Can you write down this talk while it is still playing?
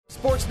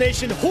Sports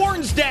Nation,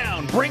 horns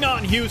down, bring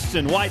on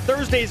Houston. Why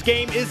Thursday's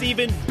game is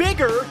even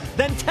bigger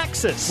than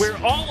Texas. We're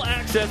all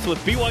access with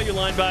BYU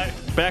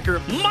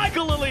linebacker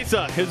Michael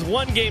Elisa, his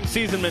one-game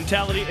season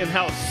mentality, and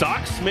how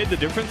socks made the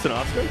difference in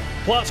Austin.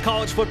 Plus,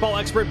 college football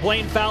expert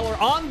Blaine Fowler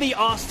on the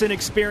Austin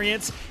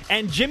experience.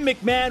 And Jim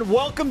McMahon,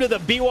 welcome to the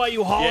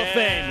BYU Hall of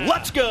Fame.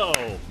 Let's go.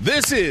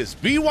 This is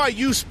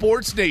BYU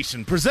Sports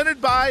Nation, presented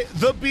by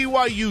The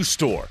BYU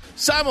Store.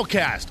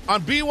 Simulcast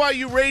on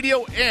BYU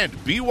Radio and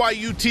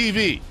BYU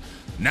TV.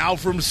 Now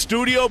from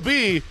Studio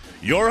B,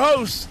 your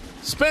hosts,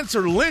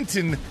 Spencer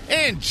Linton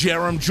and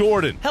Jerem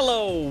Jordan.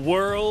 Hello,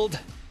 world.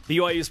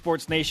 BYU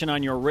Sports Nation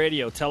on your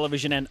radio,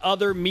 television, and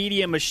other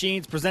media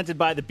machines, presented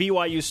by the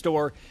BYU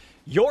Store,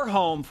 your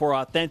home for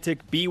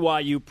authentic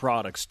BYU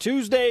products.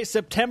 Tuesday,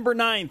 September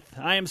 9th,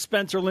 I am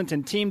Spencer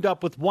Linton, teamed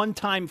up with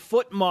one-time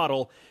foot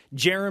model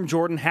Jerem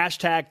Jordan,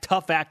 hashtag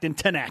tough actin'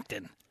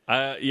 tenactin'.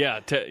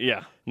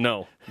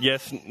 No.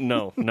 Yes,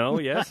 no. No,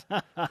 yes.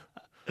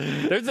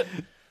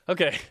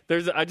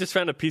 I just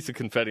found a piece of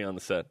confetti on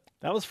the set.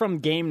 That was from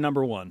game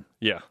number 1.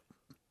 Yeah.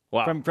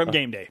 Wow. From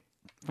game day.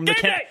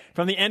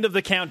 From the end of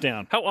the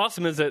countdown. How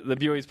awesome is it that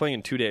BYU is playing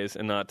in 2 days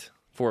and not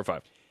 4 or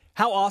 5?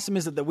 How awesome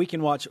is it that we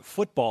can watch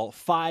football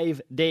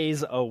 5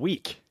 days a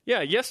week?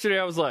 Yeah, yesterday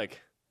I was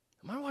like,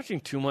 am I watching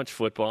too much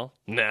football?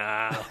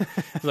 Nah.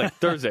 It was like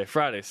Thursday,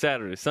 Friday,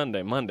 Saturday,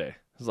 Sunday, Monday.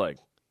 It was like,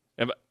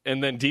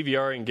 and then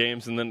DVRing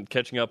games and then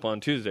catching up on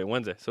Tuesday,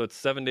 Wednesday. So it's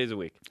 7 days a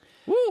week.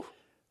 Woo!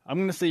 I'm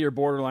going to say you're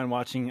borderline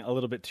watching a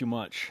little bit too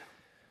much.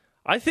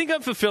 I think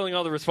I'm fulfilling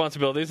all the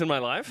responsibilities in my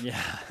life.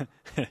 Yeah.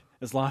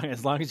 as long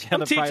as you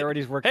have the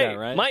priorities worked out,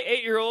 right? My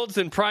 8-year-olds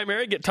in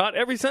primary get taught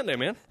every Sunday,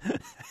 man.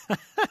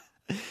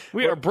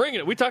 We are bringing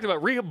it. We talked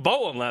about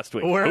Rehoboam last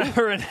week.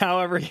 Wherever and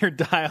however you're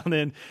dialed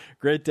in,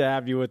 great to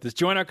have you with us.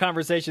 Join our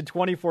conversation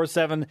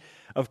 24/7,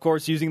 of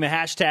course, using the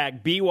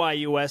hashtag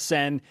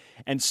BYUSN,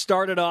 and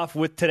start it off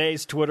with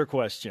today's Twitter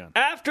question.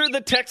 After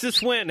the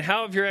Texas win,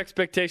 how have your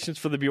expectations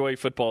for the BYU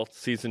football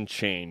season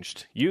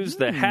changed? Use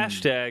the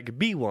hashtag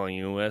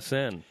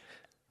BYUSN.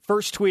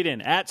 First tweet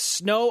in, at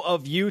Snow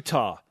of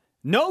Utah.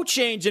 No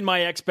change in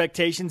my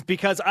expectations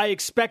because I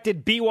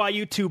expected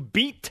BYU to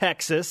beat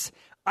Texas.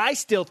 I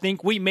still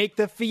think we make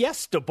the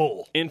Fiesta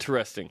Bowl.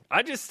 Interesting.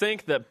 I just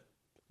think that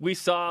we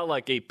saw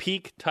like a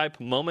peak type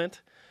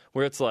moment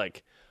where it's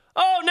like,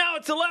 oh, now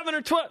it's 11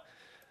 or 12.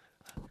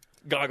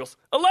 Goggles.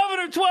 11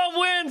 or 12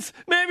 wins,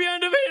 maybe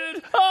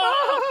undefeated.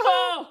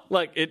 Oh.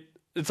 Like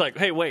it's like,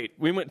 hey, wait,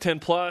 we went 10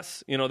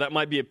 plus. You know, that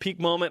might be a peak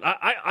moment.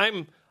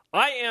 I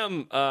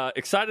am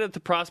excited at the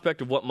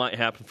prospect of what might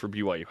happen for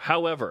BYU.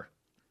 However,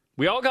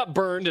 we all got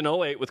burned in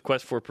 2008 with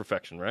Quest for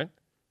Perfection, right?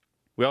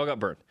 We all got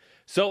burned.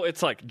 So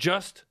it's like,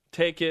 just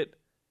take it.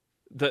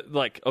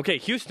 Okay,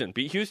 Houston.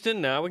 Beat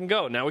Houston. Now we can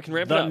go. Now we can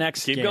ramp it up.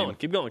 Next game.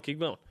 Keep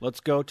going. Let's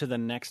go to the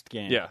next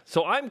game. Yeah.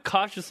 So I'm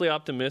cautiously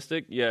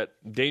optimistic, yet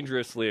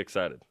dangerously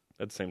excited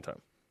at the same time.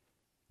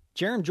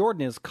 Jerem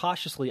Jordan is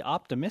cautiously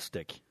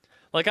optimistic.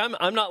 Like,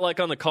 I'm not like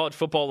on the college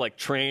football like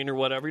train or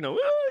whatever. You know,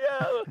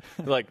 oh,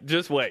 yeah. Like,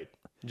 just wait.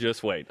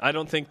 I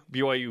don't think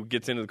BYU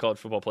gets into the college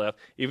football playoff,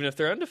 even if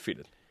they're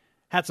undefeated.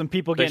 Had some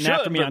people getting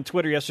after me on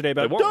Twitter yesterday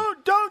about,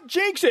 don't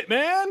jinx it,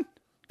 man.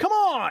 Come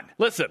on.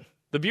 Listen,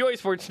 the BYU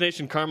Sports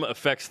Nation karma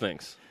affects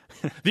things.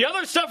 The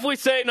other stuff we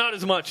say, not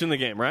as much in the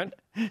game, right?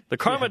 The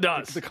karma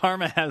does. The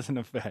karma has an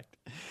effect.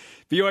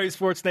 BYU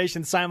Sports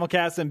Nation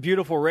simulcast and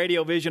beautiful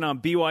radio vision on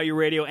BYU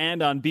Radio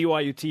and on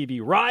BYU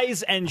TV.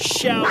 Rise and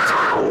shout.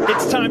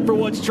 It's time for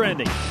What's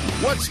Trending.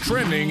 What's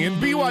trending in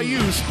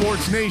BYU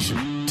Sports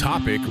Nation?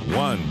 Topic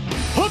 1.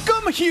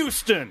 Hook 'em,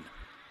 Houston.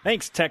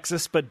 Thanks,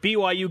 Texas, but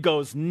BYU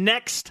goes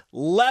next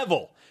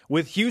level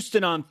with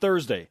Houston on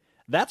Thursday.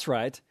 That's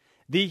right.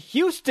 The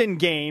Houston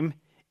game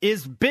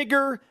is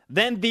bigger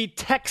than the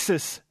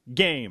Texas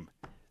game.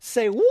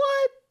 Say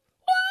what?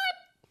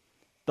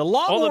 The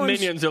Longhorns, all the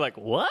minions are like,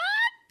 what?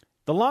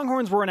 The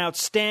Longhorns were an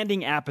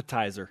outstanding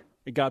appetizer.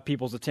 It got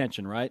people's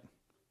attention, right?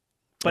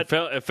 But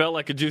it felt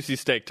like a juicy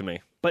steak to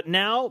me. But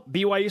now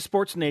BYU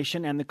Sports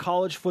Nation and the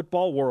college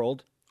football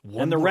world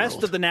and the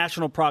rest of the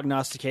national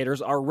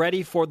prognosticators are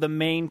ready for the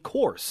main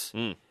course.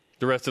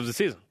 The rest of the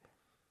season.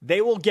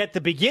 They will get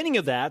the beginning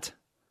of that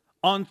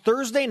on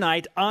Thursday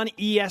night on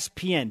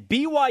ESPN.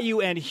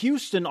 BYU and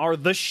Houston are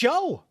the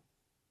show.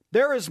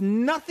 There is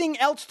nothing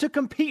else to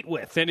compete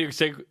with. San Diego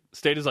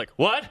State is like,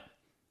 what?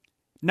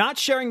 Not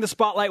sharing the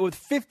spotlight with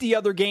 50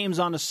 other games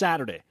on a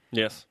Saturday.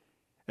 Yes.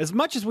 As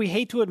much as we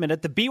hate to admit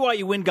it, the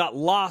BYU win got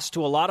lost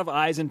to a lot of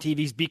eyes and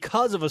TVs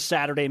because of a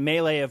Saturday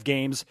melee of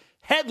games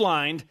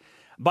headlined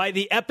by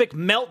the epic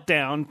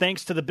meltdown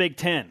thanks to the Big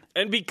Ten.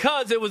 And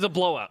because it was a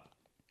blowout.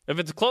 If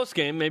it's a close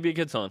game, maybe it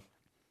gets on.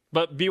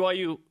 But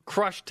BYU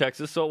crushed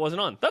Texas, so it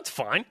wasn't on. That's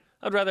fine.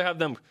 I'd rather have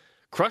them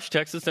crush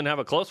Texas than have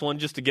a close one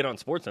just to get on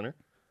SportsCenter.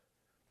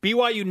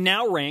 BYU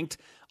now ranked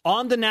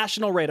on the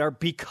national radar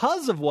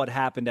because of what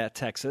happened at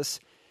Texas.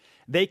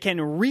 They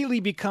can really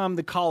become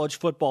the college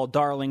football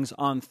darlings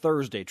on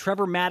Thursday.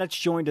 Trevor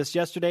Matich joined us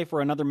yesterday for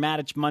another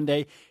Matich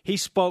Monday. He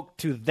spoke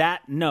to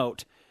that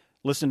note.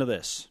 Listen to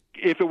this.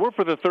 if it were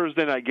for the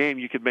Thursday night game,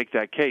 you could make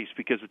that case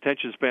because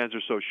attention spans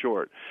are so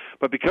short.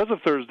 But because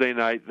of Thursday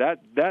night,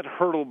 that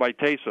hurdle by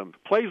Taysom,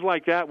 plays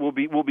like that will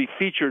be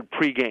featured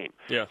pregame.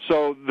 Yeah.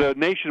 So the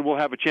nation will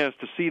have a chance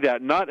to see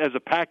that, not as a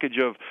package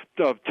of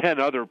 10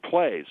 other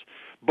plays,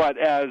 but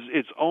as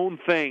its own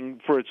thing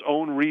for its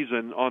own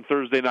reason on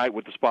Thursday night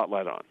with the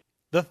spotlight on.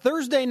 The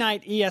Thursday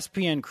night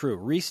ESPN crew,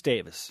 Reese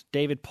Davis,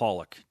 David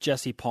Pollock,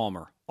 Jesse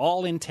Palmer,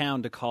 all in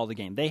town to call the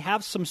game. They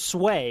have some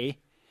sway.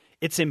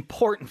 It's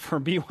important for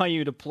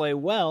BYU to play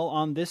well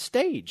on this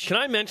stage. Can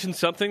I mention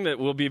something that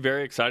will be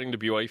very exciting to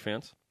BYU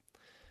fans?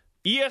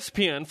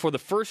 ESPN, for the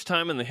first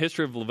time in the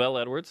history of Lavelle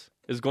Edwards,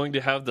 is going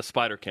to have the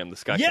Spider Cam, the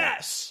Sky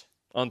Cam,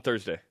 on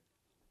Thursday.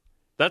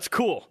 That's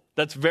cool.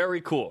 That's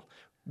very cool.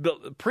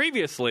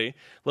 Previously,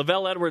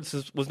 Lavelle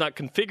Edwards was not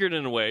configured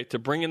in a way to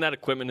bring in that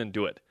equipment and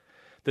do it.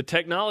 The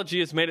technology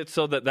has made it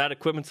so that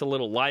equipment's a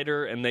little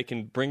lighter and they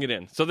can bring it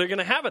in. So they're going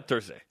to have it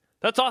Thursday.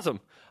 That's awesome.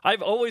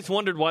 I've always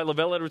wondered why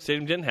Lavelle Edwards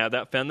Stadium didn't have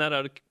that. Found that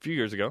out a few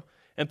years ago.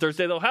 And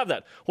Thursday they'll have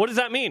that. What does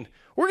that mean?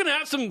 We're going to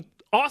have some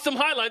awesome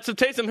highlights of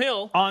Taysom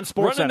Hill on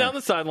Sports running Center down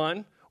the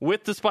sideline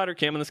with the Spider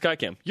Cam and the Sky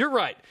Cam. You're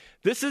right.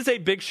 This is a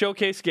big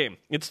showcase game.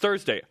 It's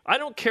Thursday. I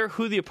don't care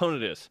who the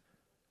opponent is.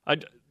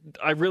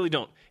 I really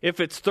don't. If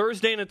it's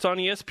Thursday and it's on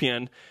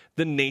ESPN,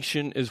 the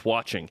nation is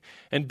watching.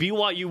 And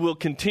BYU will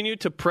continue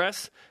to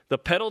press the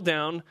pedal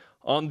down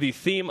on the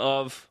theme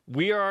of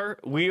we are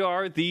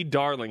the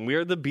darling. We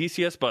are the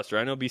BCS buster.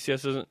 I know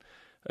BCS doesn't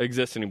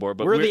exist anymore,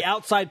 but we're the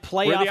outside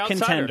playoff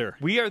contender.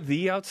 We are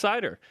the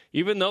outsider,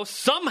 even though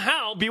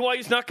somehow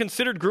BYU's not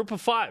considered Group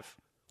of 5.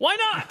 Why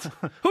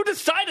not? Who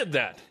decided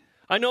that?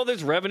 I know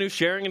there's revenue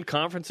sharing and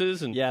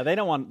conferences, and yeah, they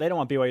don't want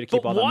BYU to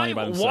keep all that money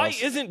by themselves. Why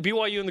isn't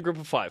BYU in the Group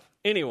of 5?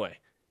 Anyway,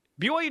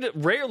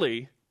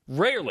 BYU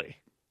rarely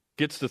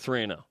gets to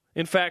 3-0.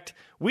 In fact,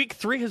 Week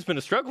 3 has been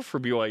a struggle for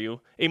BYU,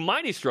 a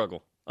mighty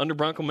struggle under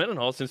Bronco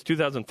Mendenhall since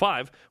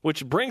 2005,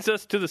 which brings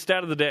us to the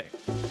stat of the day.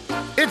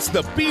 It's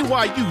the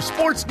BYU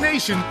Sports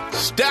Nation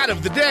stat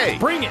of the day.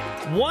 Bring it.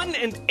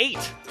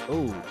 1-8.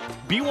 Oh,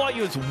 BYU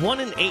is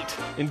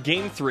 1-8 in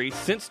Game 3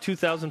 since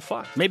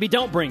 2005. Maybe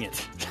don't bring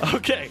it.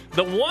 Okay,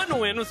 the one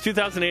win was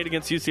 2008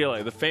 against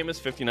UCLA, the famous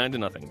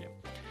 59-0 game.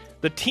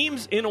 The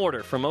teams in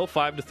order from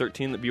 05 to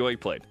 13 that BYU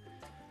played: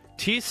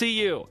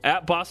 TCU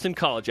at Boston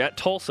College, at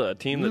Tulsa, a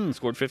team that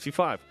scored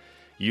 55.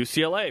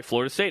 UCLA,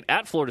 Florida State,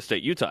 at Florida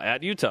State, Utah,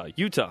 at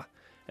Utah,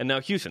 and now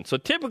Houston. So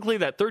typically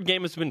that third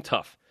game has been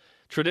tough.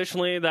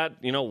 Traditionally,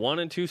 that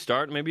 1-2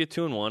 start, maybe a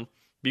 2-1.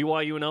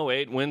 BYU in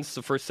 08 wins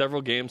the first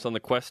several games on the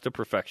quest to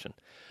perfection.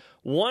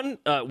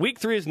 Week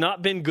 3 has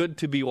not been good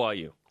to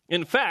BYU.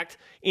 In fact,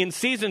 in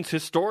seasons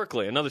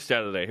historically, another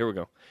stat of the day, here we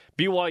go.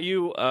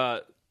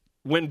 BYU,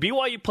 when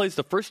BYU plays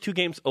the first 2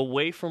 games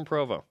away from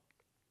Provo,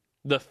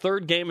 the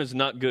third game is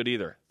not good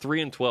either.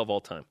 3-12 all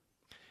time.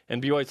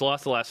 And BYU's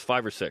lost the last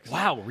 5 or 6.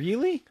 Wow,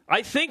 really?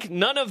 I think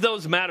none of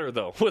those matter,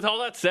 though. With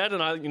all that said,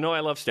 and I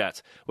love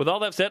stats. With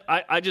all that said,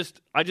 I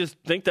just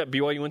think that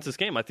BYU wins this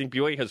game. I think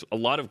BYU has a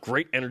lot of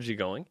great energy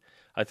going.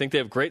 I think they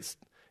have great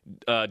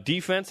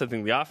defense. I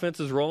think the offense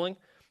is rolling.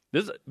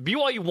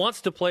 BYU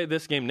wants to play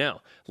this game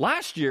now.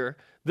 Last year,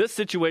 this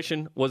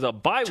situation was a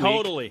bye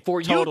week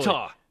for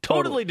Utah.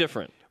 Totally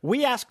different.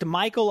 We asked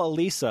Michael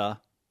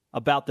Alisa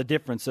about the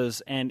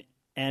differences, and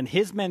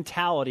his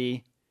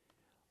mentality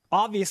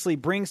obviously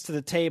brings to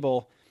the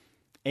table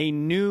a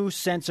new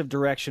sense of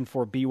direction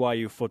for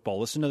BYU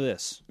football. Listen to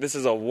this. This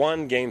is a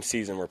one-game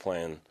season we're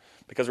playing.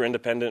 Because we're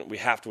independent, we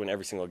have to win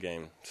every single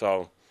game.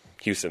 So,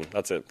 Houston,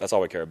 that's it. That's all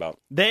we care about.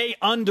 They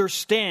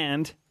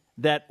understand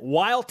that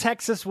while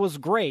Texas was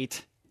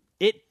great,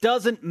 it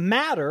doesn't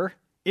matter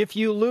if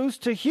you lose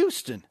to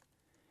Houston.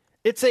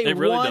 It's a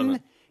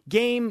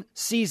one-game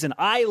season.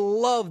 I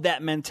love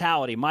that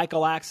mentality.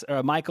 Michael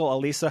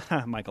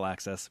Alisa. Michael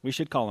Access. We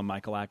should call him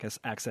Michael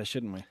Access,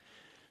 shouldn't we?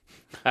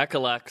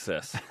 Ackle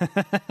Access.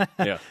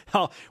 Yeah.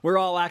 We're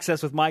all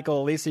access with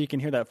Michael Alisa. You can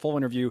hear that full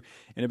interview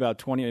in about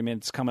 20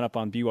 minutes coming up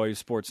on BYU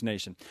Sports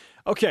Nation.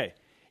 Okay.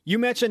 You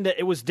mentioned that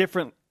it was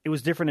different. It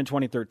was different in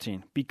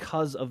 2013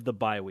 because of the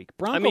bye week.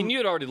 I mean, you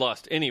had already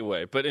lost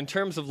anyway, but in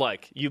terms of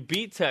you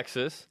beat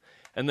Texas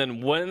and then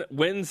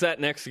wins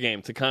that next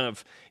game to kind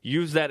of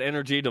use that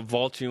energy to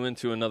vault you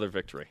into another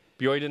victory.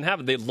 BYU didn't have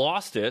it. They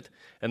lost it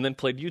and then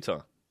played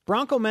Utah.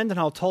 Bronco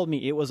Mendenhall told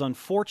me it was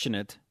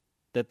unfortunate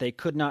that they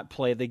could not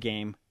play the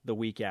game the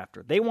week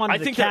after. They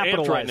wanted to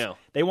capitalize right now.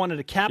 They wanted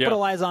to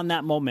capitalize on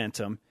that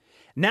momentum.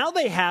 Now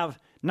they have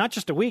not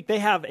just a week, they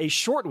have a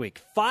short week,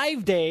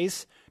 5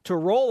 days to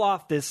roll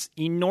off this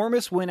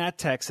enormous win at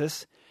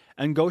Texas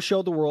and go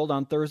show the world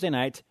on Thursday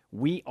night,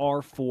 we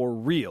are for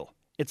real.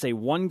 It's a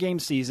one-game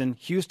season.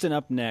 Houston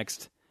up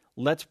next.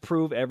 Let's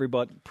prove to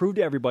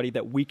everybody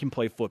that we can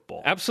play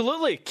football.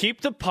 Absolutely. Keep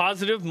the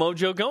positive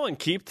mojo going.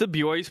 Keep the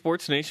BYU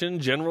Sports Nation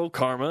general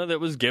karma that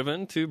was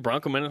given to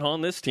Bronco Mendenhall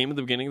and this team at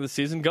the beginning of the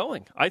season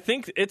going. I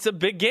think it's a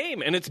big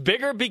game, and it's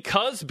bigger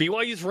because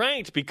BYU's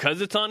ranked,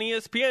 because it's on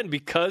ESPN,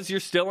 because you're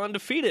still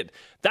undefeated.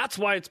 That's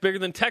why it's bigger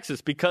than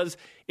Texas, because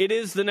it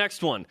is the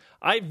next one.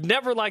 I've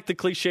never liked the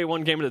cliche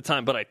one game at a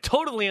time, but I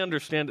totally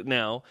understand it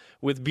now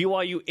with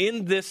BYU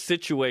in this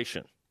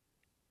situation.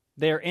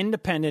 They're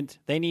independent.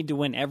 They need to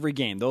win every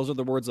game. Those are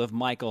the words of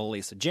Michael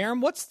Alisa.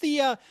 Jerem, what's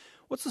the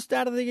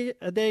stat of the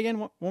day again?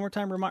 One more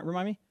time, remind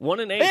me.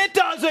 1-8. It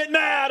doesn't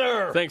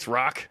matter. Thanks,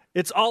 Rock.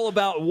 It's all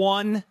about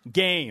one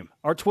game.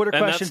 Our Twitter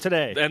question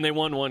today. And they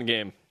won one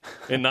game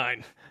in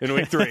 9 in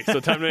week 3, so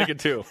time to make it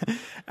 2.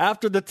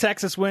 After the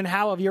Texas win,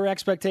 how have your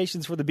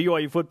expectations for the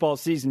BYU football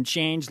season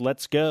changed?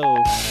 Let's go.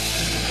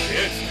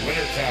 It's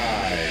winter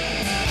time.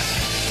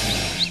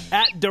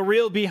 At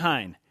Daryl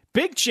Behind.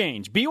 Big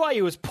change.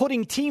 BYU is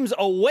putting teams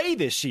away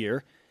this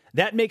year.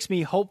 That makes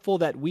me hopeful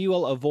that we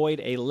will avoid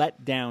a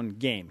letdown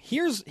game.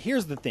 Here's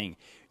the thing.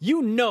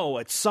 You know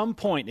at some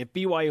point if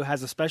BYU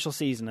has a special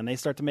season and they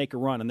start to make a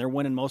run and they're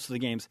winning most of the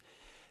games,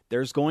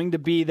 there's going to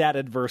be that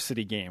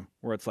adversity game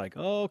where it's like,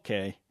 oh,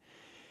 okay.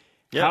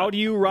 Yeah. How do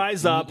you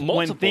rise up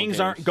when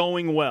things aren't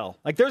going well?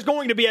 Like, there's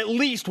going to be at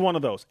least one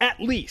of those. At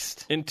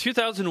least. In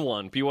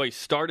 2001, BYU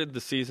started the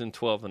season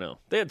 12-0.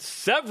 They had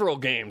several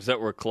games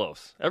that were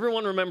close.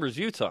 Everyone remembers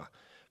Utah.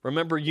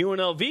 Remember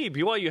UNLV.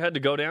 BYU had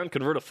to go down,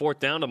 convert a 4th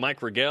down to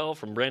Mike Rigel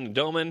from Brandon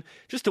Doman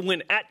just to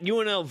win at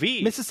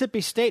UNLV. Mississippi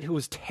State, who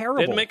was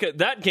terrible. Didn't make it.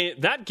 That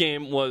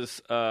game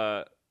was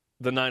the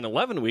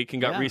 9/11 week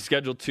and got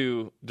rescheduled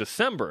to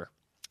December.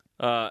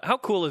 How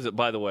cool is it,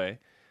 by the way,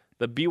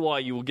 that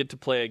BYU will get to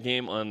play a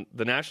game on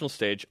the national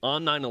stage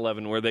on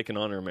 9/11 where they can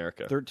honor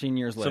America. 13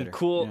 years later.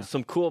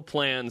 Some cool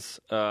plans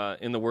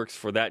in the works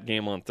for that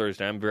game on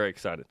Thursday. I'm very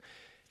excited.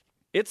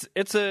 It's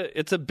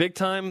a big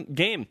time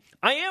game.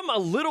 I am a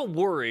little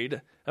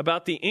worried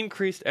about the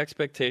increased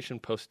expectation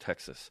post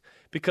Texas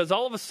because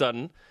all of a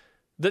sudden,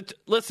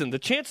 the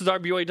chances are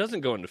BYU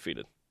doesn't go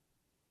undefeated.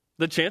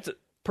 The chances.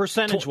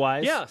 Percentage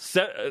wise, yeah.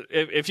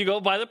 If you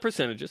go by the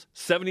percentages,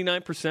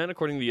 79%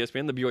 according to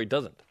ESPN, the BYU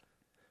doesn't.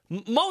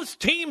 Most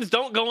teams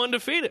don't go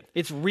undefeated.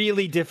 It's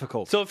really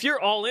difficult. So if you're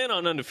all in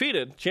on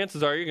undefeated,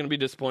 chances are you're going to be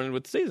disappointed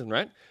with the season,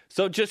 right?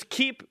 So just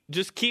keep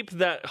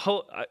that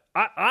whole.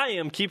 I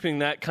am keeping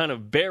that kind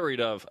of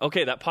buried of,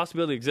 okay, that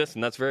possibility exists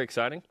and that's very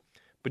exciting,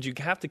 but you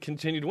have to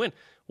continue to win.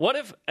 What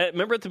if?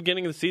 Remember at the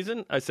beginning of the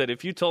season, I said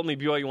if you told me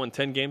BYU won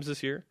 10 games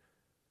this year,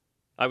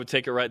 I would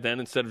take it right then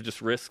instead of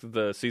just risk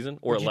the season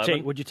or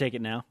 11. Would you take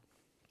it now?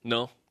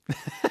 No,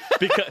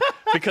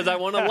 because I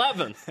want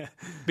 11.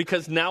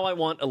 Because now I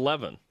want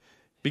 11.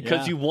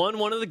 Because you won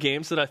one of the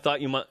games that I thought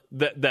you might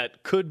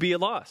that could be a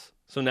loss.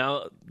 So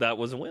now that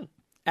was a win.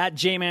 At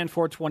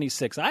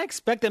JMan426, I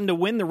expect them to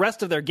win the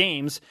rest of their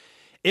games.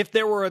 If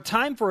there were a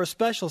time for a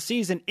special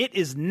season, it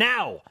is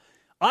now.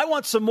 I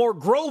want some more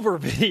Grover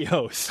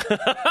videos.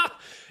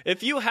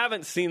 If you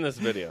haven't seen this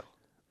video,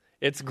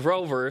 it's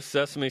Grover,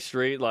 Sesame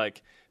Street,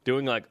 like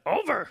doing like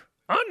over,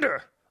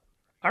 under,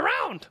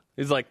 around.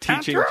 He's like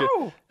teaching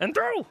and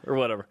through or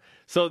whatever.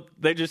 So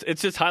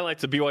it's just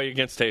highlights of BYU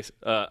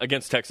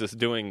against Texas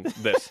doing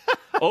this.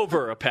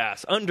 Over a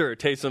pass, under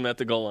Taysom at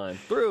the goal line,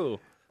 through.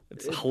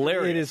 It's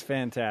hilarious. It is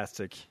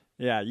fantastic.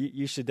 Yeah,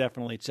 you should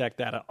definitely check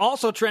that out.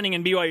 Also trending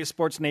in BYU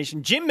Sports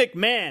Nation, Jim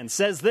McMahon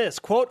says this,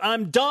 quote,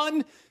 "I'm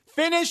done,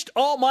 finished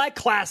all my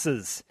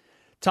classes.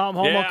 Tom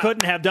Holmoe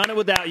couldn't have done it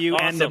without you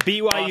and the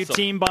BYU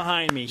team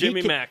behind me."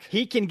 Jimmy Mack.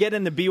 He can get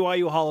in the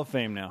BYU Hall of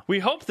Fame now. We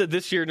hope that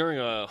this year during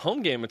a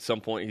home game at some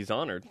point he's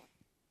honored.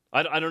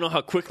 I don't know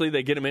how quickly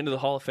they get him into the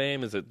Hall of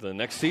Fame. Is it the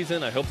next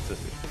season? I hope it's this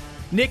season.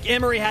 Nick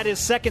Emery had his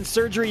second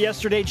surgery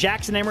yesterday.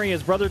 Jackson Emery,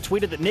 his brother,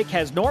 tweeted that Nick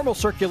has normal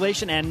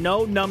circulation and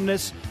no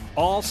numbness.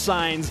 All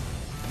signs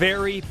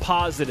very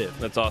positive.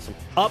 That's awesome.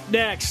 Up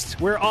next,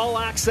 we're all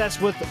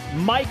access with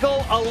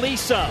Michael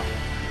Alisa.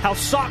 How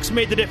socks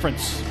made the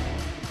difference.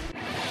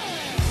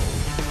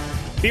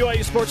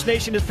 BYU Sports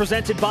Nation is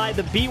presented by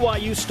the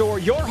BYU Store,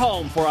 your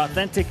home for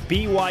authentic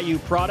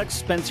BYU products.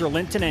 Spencer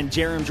Linton and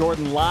Jerem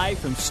Jordan live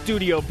from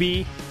Studio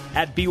B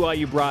at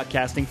BYU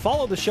Broadcasting.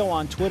 Follow the show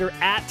on Twitter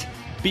at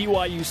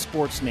BYU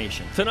Sports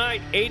Nation.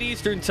 Tonight, 8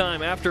 Eastern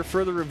Time, after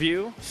further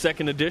review,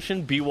 second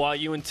edition,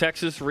 BYU and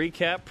Texas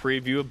recap,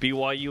 preview of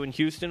BYU and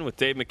Houston with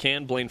Dave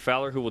McCann, Blaine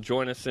Fowler, who will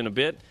join us in a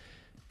bit,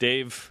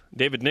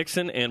 David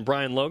Nixon, and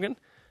Brian Logan.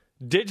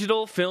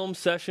 Digital film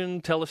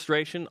session,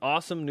 telestration,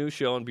 awesome new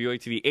show on BYU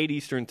TV, 8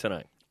 Eastern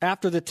tonight.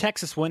 After the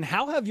Texas win,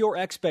 how have your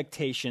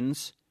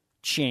expectations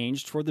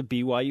changed for the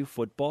BYU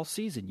football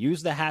season?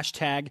 Use the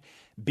hashtag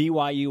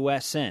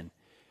BYUSN.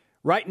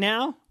 Right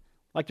now, I'd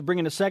like to bring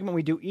in a segment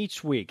we do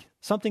each week,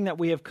 something that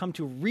we have come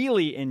to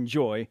really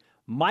enjoy.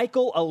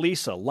 Michael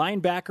Alisa,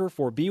 linebacker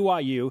for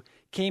BYU,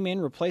 came in,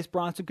 replaced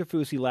Bronson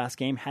Kafusi last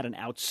game, had an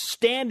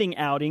outstanding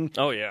outing.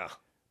 Oh, yeah.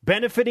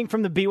 benefiting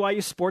from the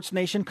BYU Sports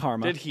Nation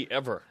karma. Did he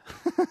ever?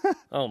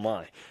 Oh,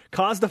 my.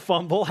 Caused a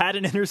fumble, had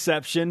an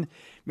interception,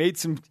 made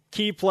some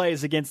key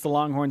plays against the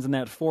Longhorns in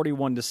that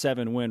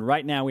 41-7 win.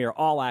 Right now, we are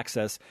all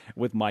access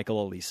with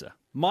Michael Alisa.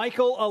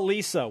 Michael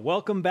Alisa,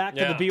 welcome back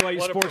to the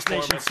BYU Sports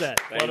Nation set.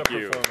 Thank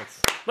you.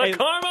 Performance. The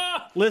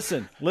karma!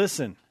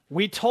 Listen.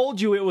 We told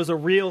you it was a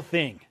real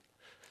thing.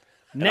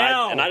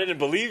 Now, And I didn't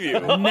believe you.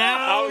 Now,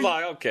 I was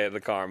like, okay, the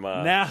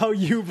karma. Now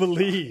you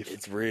believe.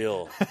 It's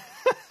real.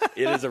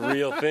 It is a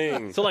real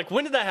thing. So,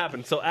 when did that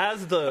happen? So,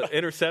 as the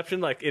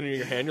interception, in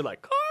your hand, you're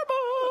like, karma!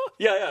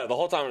 Yeah. The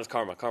whole time it was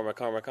karma.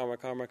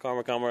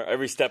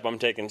 Every step I'm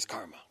taking is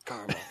karma.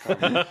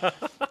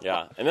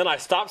 Yeah. And then I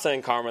stopped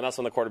saying karma, and that's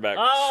when the quarterback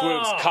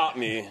swoops caught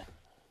me.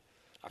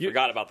 I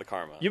forgot about the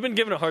karma. You've been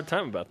given a hard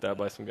time about that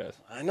by some guys.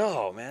 I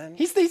know, man.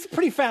 He's a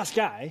pretty fast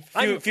guy.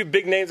 A few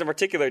big names in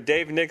particular.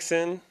 Dave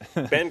Nixon,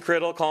 Ben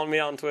Criddle calling me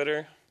out on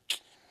Twitter.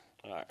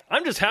 All right.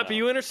 I'm just happy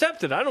you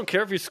intercepted. I don't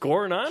care if you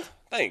score or not.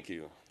 Thank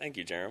you,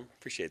 Jerem.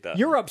 Appreciate that.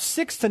 You're up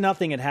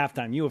 6-0 at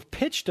halftime. You have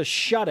pitched a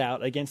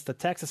shutout against the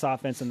Texas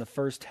offense in the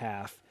first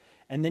half,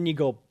 and then you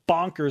go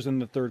bonkers in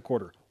the third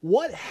quarter.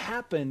 What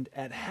happened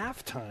at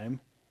halftime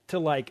to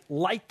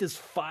light this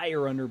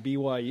fire under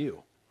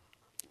BYU?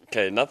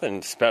 Okay,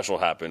 nothing special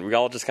happened. We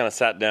all just kind of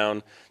sat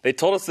down. They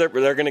told us that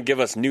they're going to give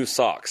us new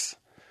socks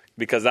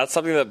because that's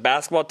something that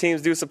basketball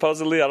teams do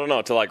supposedly. I don't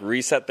know, to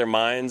reset their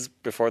minds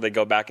before they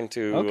go back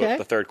into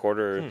the third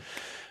quarter.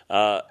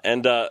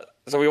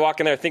 So we walk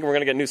in there thinking we're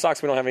going to get new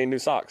socks. We don't have any new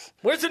socks.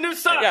 Where's the new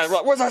socks?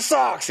 Yeah, where's our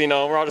socks?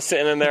 We're all just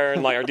sitting in there,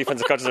 and our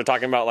defensive coaches are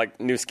talking about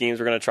new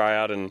schemes we're going to try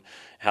out and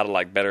how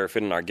to better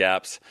fit in our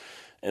gaps.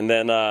 And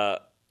then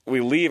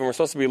we leave, and we're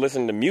supposed to be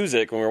listening to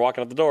music when we're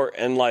walking out the door,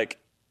 and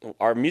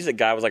our music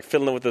guy was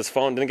fiddling with his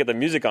phone, didn't get the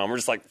music on. We're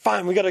just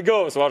fine, we gotta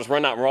go. So I'll just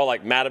run out, and we're all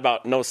mad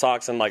about no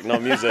socks and no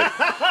music.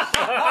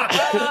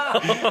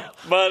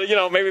 But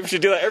maybe we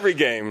should do that every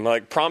game.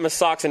 Promise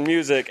socks and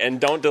music and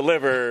don't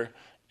deliver,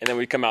 and then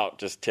we come out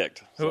just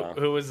ticked. So.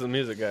 Who was the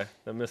music guy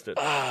that missed it?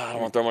 I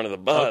don't want to throw him under the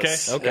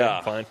bus. Okay,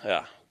 yeah. Fine.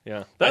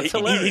 Yeah. That's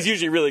hilarious. He's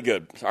usually really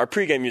good. Our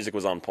pregame music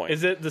was on point.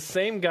 Is it the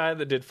same guy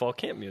that did fall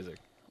camp music?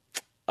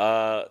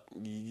 Well,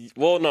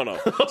 no.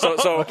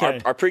 So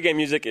Okay. our pregame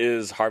music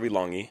is Harvey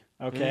Longy.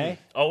 Okay.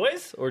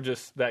 Always? Or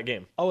just that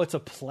game? Oh, it's a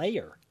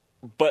player.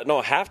 But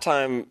no,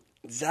 halftime,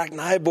 Zach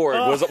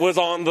Nyborg was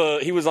on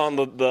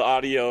the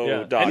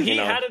audio doc. And he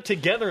had it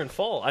together in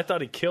fall. I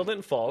thought he killed it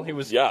in fall. He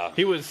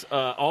was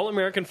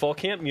All-American fall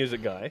camp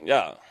music guy.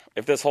 Yeah.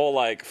 If this whole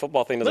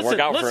football thing doesn't work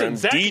out for him,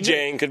 Zach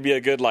DJing could be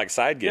a good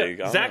side gig.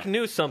 Yeah, Zach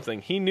knew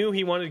something. He knew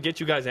he wanted to get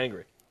you guys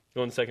angry.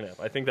 Go in the second half.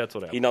 I think that's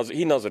what happened.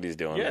 He knows what he's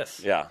doing. Yes.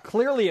 Yeah.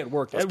 Clearly it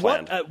worked. That's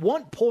At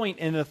what point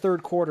in the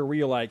third quarter were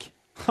you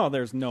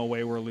there's no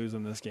way we're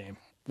losing this game?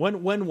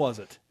 When was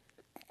it?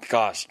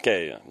 Gosh,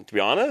 okay. To be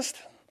honest,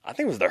 I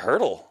think it was the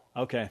hurdle.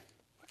 Okay.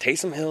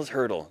 Taysom Hill's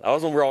hurdle. That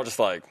was when we were all just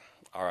all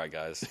right,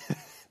 guys.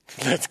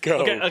 Let's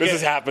go. Okay. This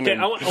is happening.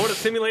 Okay, I want to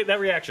simulate that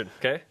reaction,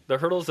 okay? The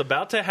hurdle's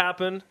about to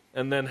happen,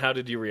 and then how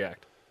did you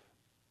react?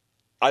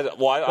 I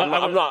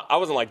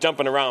wasn't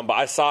jumping around, but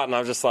I saw it and I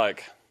was just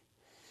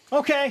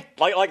Okay.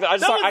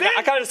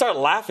 I kind of started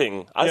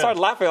laughing. I started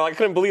laughing. I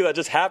couldn't believe that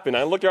just happened.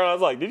 I looked around. I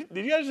was like, "Did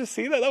you guys just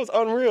see that? That was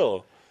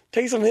unreal."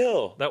 Taysom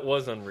Hill. That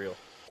was unreal.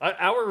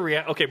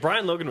 Okay,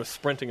 Brian Logan was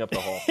sprinting up the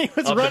hall. He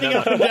was running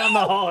up and down the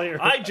hall here.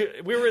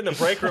 We were in the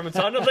break room and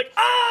saw it, and I was like,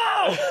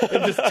 "Oh!"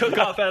 and just took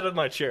off out of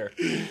my chair.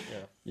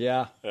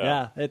 Yeah.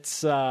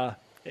 It's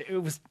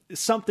it was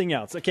something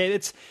else. Okay,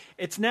 it's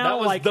now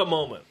that was the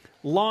moment.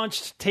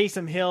 Launched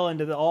Taysom Hill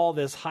into all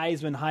this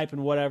Heisman hype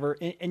and whatever.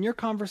 In your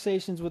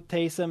conversations with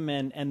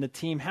Taysom and the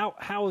team,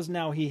 how is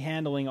now he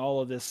handling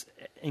all of this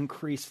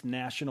increased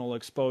national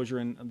exposure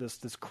and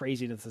this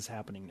craziness that's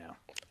happening now?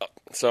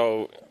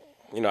 So,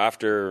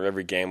 after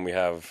every game we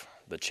have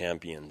the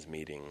champions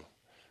meeting.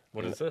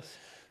 What is this?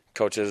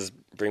 Coaches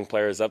bring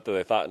players up that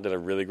they thought did a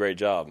really great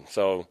job.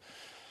 So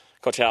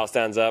Coach Howell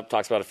stands up,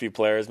 talks about a few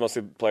players,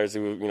 mostly players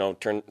who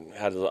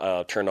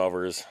had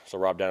turnovers. So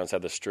Rob Downs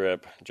had the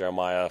strip,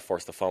 Jeremiah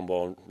forced the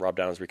fumble, Rob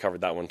Downs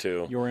recovered that one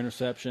too. Your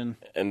interception,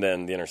 and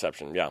then the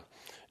interception, yeah.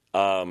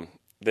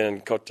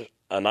 Then Coach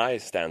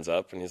Anai stands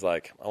up and he's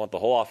like, "I want the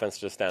whole offense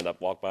to just stand up,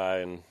 walk by,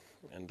 and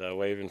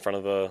wave in front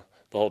of the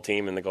whole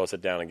team, and then go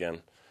sit down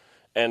again."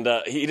 And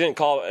he didn't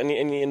call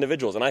any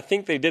individuals, and I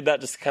think they did that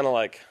just to kind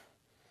of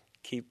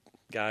keep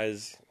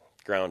guys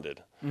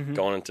grounded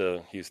going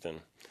into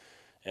Houston.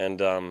 And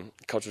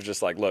Coach was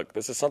just like, "Look,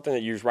 this is something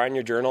that you write in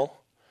your journal,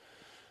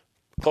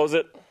 close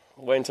it,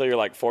 wait until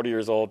you're 40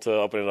 years old to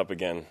open it up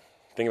again.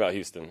 Think about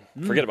Houston.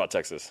 Forget about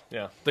Texas."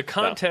 Yeah. The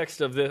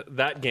context of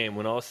that game,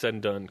 when all is said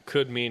and done,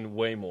 could mean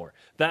way more.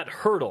 That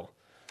hurdle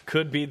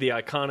could be the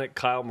iconic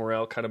Kyle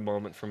Morrell kind of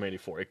moment from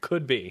 '84. It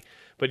could be.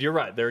 But you're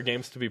right. There are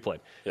games to be played.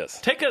 Yes.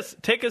 Take us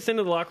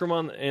into the locker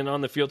room and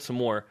on the field some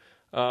more.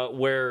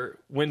 Where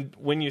when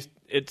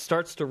it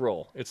starts to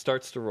roll,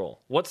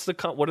 what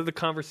are the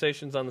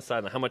conversations on the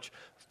sideline? How much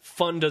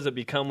fun does it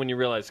become when you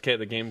realize, okay,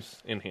 the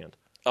game's in hand?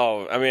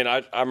 Oh, I mean,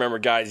 I remember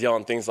guys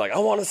yelling things like, I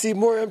want to see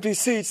more empty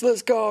seats.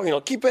 Let's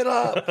go. Keep it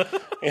up.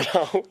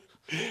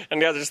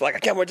 And the guys are just like, I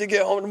can't wait to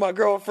get home to my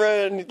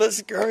girlfriend.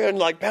 Let's hurry and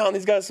pound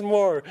these guys some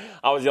more.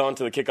 I was yelling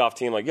to the kickoff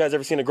team, like, you guys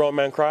ever seen a grown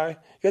man cry? You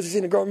guys ever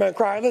seen a grown man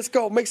cry? Let's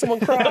go. Make someone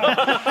cry.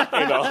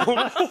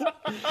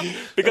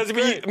 Because,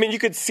 you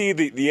could see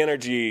the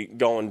energy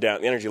going down,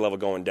 the energy level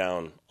going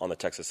down on the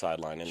Texas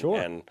sideline. And, sure.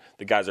 And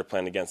the guys they're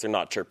playing against, they're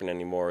not chirping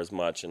anymore as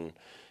much. And,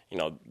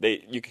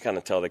 you can kind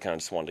of tell they kind of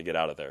just wanted to get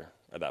out of there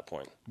at that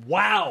point.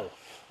 Wow.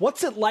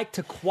 What's it like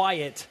to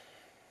quiet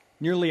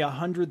nearly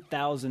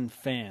 100,000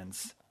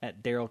 fans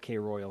at Darrell K.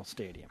 Royal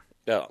Stadium?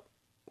 Yeah,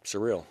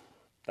 surreal.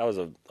 That was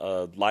a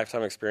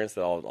lifetime experience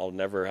that I'll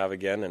never have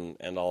again,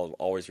 and I'll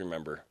always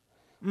remember.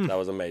 That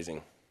was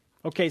amazing.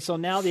 Okay, so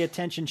now the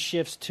attention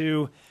shifts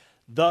to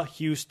the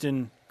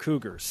Houston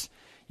Cougars.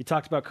 You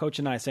talked about Coach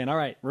and I saying, all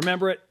right,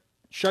 remember it,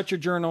 shut your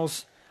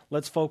journals,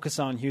 let's focus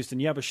on Houston.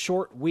 You have a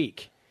short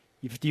week.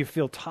 Do you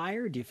feel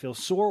tired? Do you feel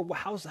sore?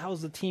 How's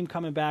the team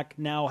coming back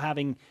now,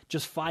 having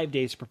just 5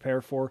 days to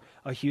prepare for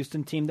a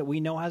Houston team that we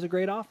know has a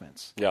great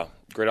offense? Yeah,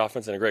 great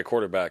offense and a great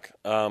quarterback.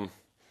 I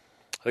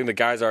think the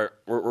guys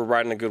we're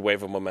riding a good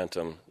wave of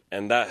momentum,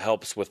 and that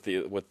helps with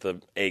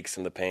the aches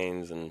and the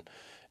pains and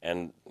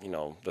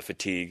the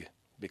fatigue,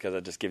 because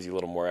it just gives you a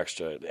little more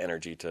extra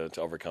energy to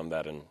overcome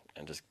that and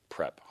just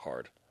prep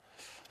hard.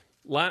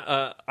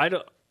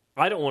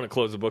 I don't want to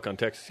close the book on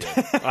Texas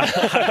yet.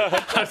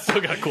 I've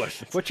still got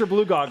questions. Put your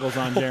blue goggles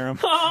on, Jerem.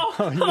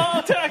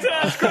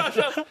 Texas, crush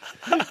them.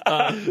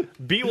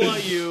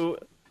 BYU,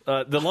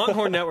 the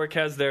Longhorn Network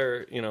has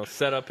their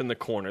set up in the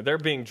corner. They're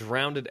being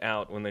drowned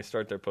out when they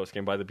start their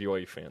postgame by the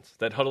BYU fans.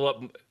 That huddle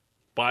up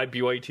by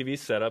BYU TV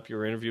setup. You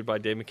were interviewed by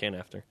Dave McCann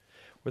after.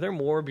 Were there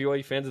more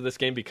BYU fans of this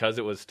game because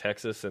it was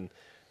Texas? And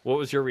what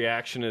was your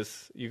reaction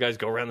as you guys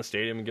go around the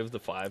stadium and give the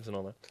fives and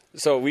all that?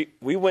 So we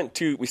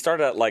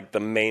started at the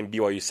main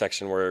BYU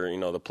section where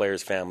the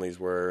players' families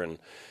were, and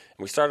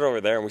we started over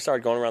there and we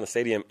started going around the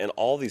stadium, and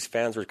all these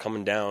fans were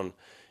coming down,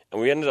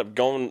 and we ended up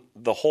going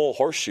the whole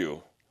horseshoe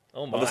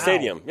of the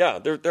stadium. Yeah,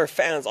 there are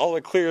fans all the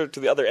way clear to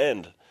the other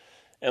end,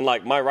 and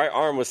my right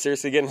arm was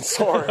seriously getting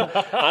sore. And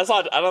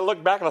I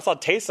looked back and I saw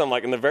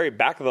Taysom in the very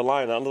back of the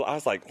line. And I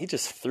was like, he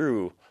just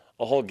threw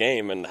a whole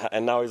game,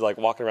 and now he's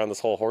walking around this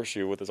whole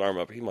horseshoe with his arm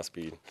up. He must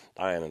be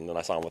dying. And then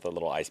I saw him with a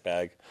little ice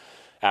bag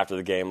after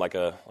the game, like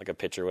a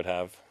pitcher would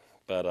have.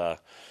 But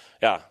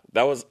yeah,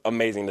 that was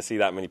amazing to see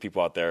that many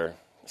people out there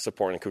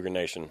supporting Cougar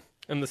Nation.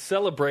 And the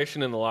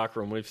celebration in the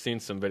locker room, we've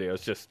seen some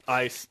videos, just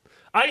ice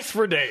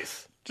for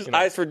days. Just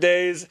ice for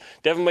days.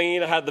 Devin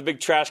Maina had the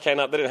big trash can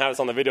up. They didn't have this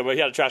on the video, but he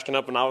had a trash can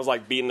up, and I was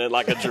beating it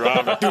like a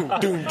giraffe. Doom,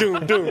 doom,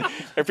 doom, doom.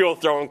 And people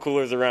throwing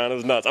coolers around. It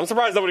was nuts. I'm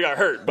surprised nobody got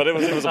hurt, but it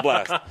was a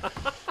blast.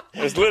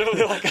 It was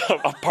literally like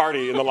a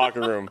party in the locker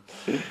room.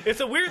 It's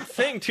a weird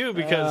thing, too,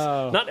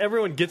 because not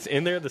everyone gets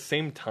in there at the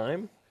same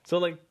time.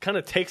 So it kind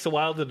of takes a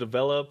while to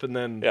develop and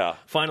then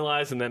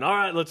finalize, and then, all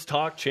right, let's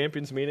talk,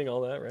 champions meeting,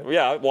 all that, right?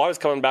 Yeah, well, I was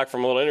coming back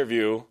from a little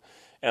interview,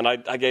 and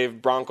I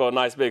gave Bronco a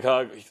nice big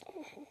hug.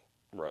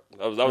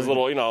 That was a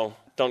little,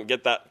 don't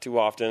get that too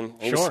often.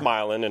 He was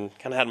smiling and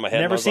kind of had my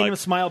head. Never seen him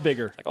smile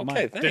bigger.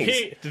 Okay,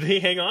 thanks. Did he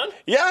hang on?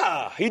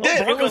 Yeah, he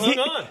did. Bronco hung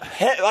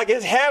on.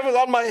 His hand was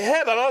on my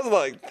head, and I was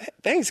like,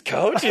 thanks,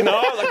 Coach. I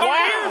was like, wow.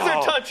 Our ears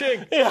are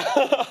touching.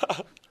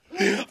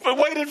 Yeah. But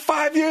waited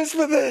 5 years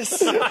for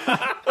this. and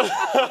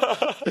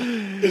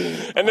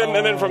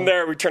then from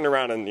there, we turned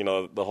around, and,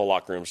 the whole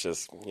locker room's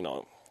just,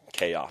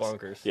 chaos.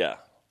 Bonkers. Yeah.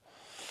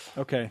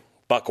 Okay.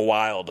 Buck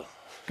wild.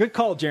 Good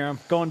call, Jerem.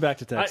 Going back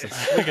to Texas.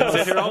 We can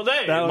sit here all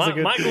day.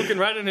 Good... Michael can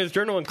write in his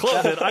journal and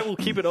close it. I will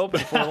keep it open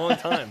for a long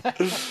time.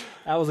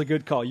 That was a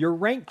good call. You're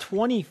ranked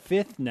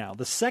 25th now.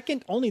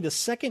 Only the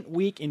second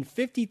week in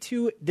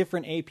 52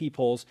 different AP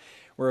polls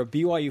where a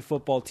BYU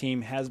football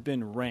team has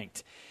been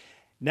ranked.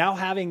 Now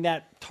having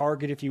that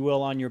target, if you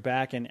will, on your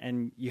back,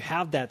 and you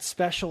have that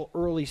special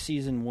early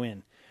season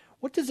win,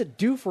 what does it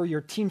do for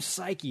your team's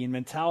psyche and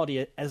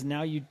mentality as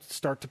now you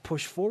start to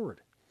push forward?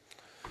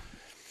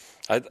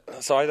 I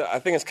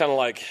think it's kind of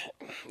like,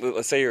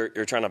 let's say you're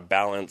trying to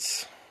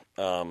balance,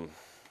 I don't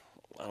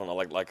know,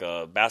 like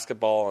a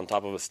basketball on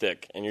top of a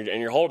stick, and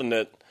you're holding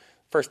it.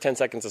 First 10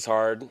 seconds is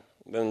hard,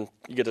 then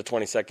you get to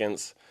 20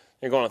 seconds,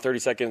 you're going on 30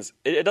 seconds.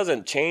 It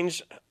doesn't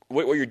change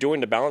what you're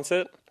doing to balance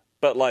it,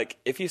 but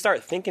if you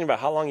start thinking about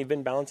how long you've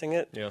been balancing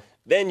it,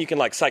 then you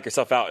can psych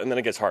yourself out, and then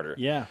it gets harder.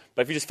 Yeah.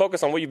 But if you just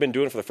focus on what you've been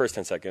doing for the first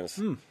 10 seconds,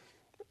 the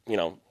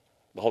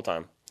whole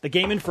time. The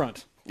game in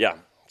front. Yeah.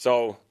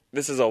 So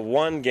this is a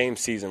one-game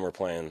season we're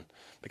playing.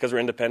 Because we're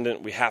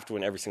independent, we have to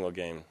win every single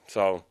game.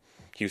 So,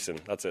 Houston,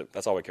 that's it.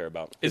 That's all we care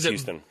about.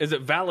 Houston. Is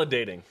it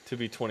validating to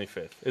be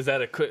 25th? Is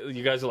that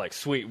you guys are like,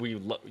 sweet,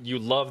 you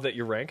love that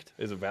you're ranked?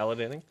 Is it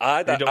validating?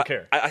 You don't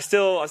care? I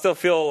still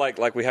feel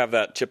like we have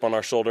that chip on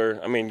our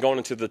shoulder. I mean, going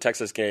into the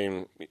Texas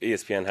game,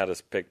 ESPN had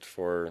us picked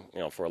for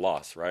a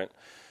loss, right?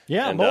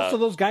 Yeah, and most of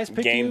those guys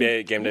picked Game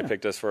day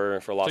picked us for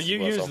a loss. So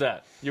you used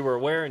that. You were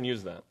aware and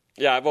used that.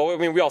 Yeah, well, I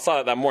mean, we all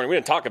saw it that morning. We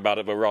didn't talk about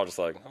it, but we're all just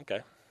like,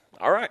 okay,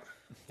 all right,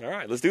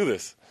 let's do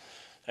this.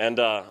 And,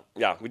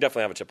 we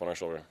definitely have a chip on our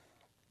shoulder.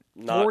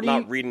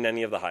 Not reading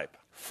any of the hype.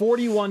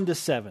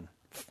 41-7.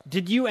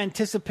 Did you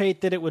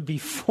anticipate that it would be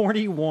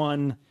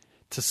 41-7?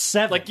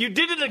 Like, you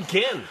did it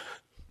again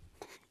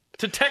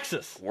to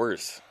Texas.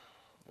 Worse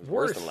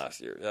than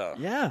last year, yeah.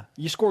 Yeah.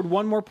 You scored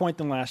one more point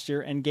than last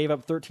year and gave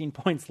up 13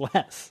 points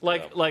less.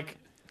 Like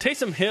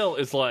Taysom Hill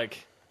is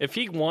like, if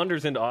he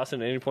wanders into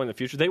Austin at any point in the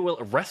future, they will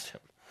arrest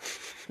him.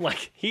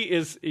 Like, he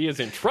is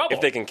in trouble.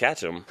 If they can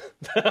catch him.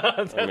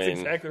 That's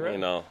exactly right. You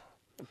know,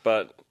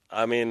 but,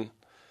 I mean,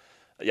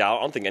 I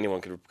don't think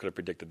anyone could have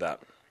predicted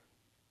that.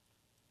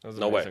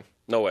 No way.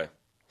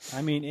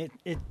 I mean,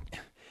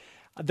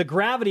 the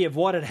gravity of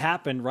what had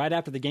happened right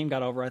after the game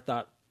got over, I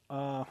thought,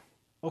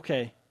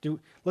 okay,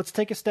 let's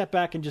take a step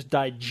back and just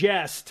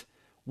digest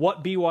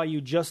what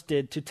BYU just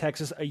did to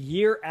Texas a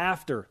year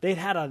after. They'd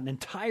had an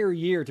entire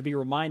year to be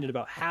reminded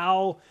about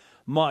how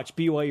much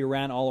BYU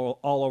ran all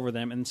over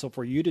them. And so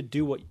for you to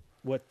do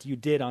what you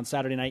did on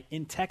Saturday night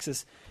in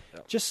Texas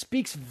just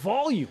speaks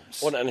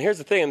volumes. Well, and here's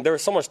the thing. There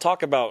was so much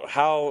talk about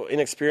how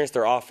inexperienced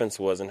their offense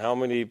was and how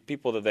many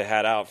people that they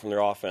had out from their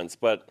offense.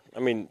 But, I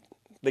mean,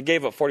 they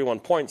gave up 41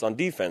 points on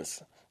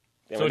defense.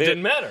 So it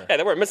didn't matter. Yeah,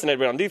 they weren't missing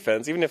anybody on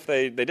defense. Even if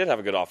they did have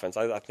a good offense,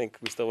 I think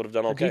we still would have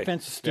done okay. The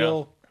defense is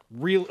still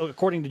real,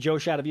 according to Joe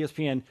Schad of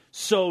ESPN,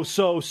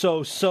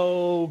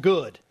 so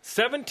good.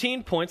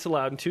 17 points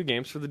allowed in 2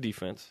 games for the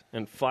defense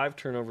and 5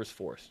 turnovers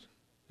forced.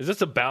 Is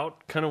this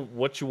about kind of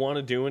what you want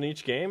to do in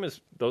each game,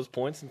 is those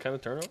points and kind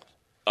of turnovers?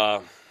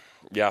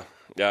 Yeah.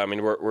 I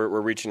mean,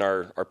 we're reaching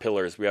our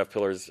pillars. We have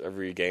pillars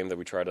every game that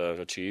we try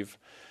to achieve.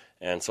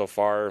 And so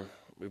far,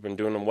 we've been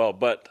doing them well.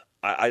 But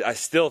I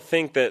still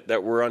think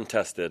that we're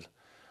untested.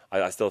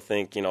 I still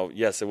think,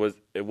 yes, it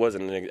was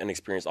an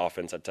inexperienced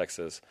offense at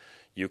Texas.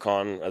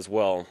 UConn as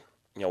well.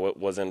 It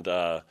wasn't,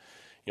 a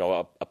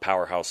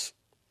powerhouse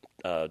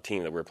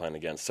team that we were playing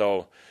against.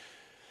 So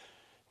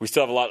we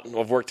still have a lot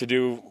of work to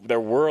do. There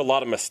were a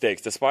lot of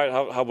mistakes. Despite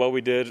how well we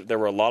did, there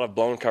were a lot of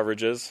blown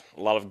coverages.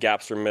 A lot of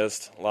gaps were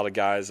missed. A lot of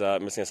guys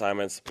missing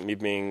assignments, me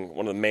being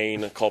one of the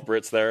main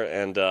culprits there.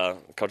 And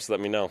coaches let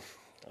me know.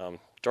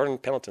 Jordan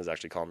Pendleton's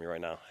actually calling me right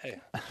now. Hey.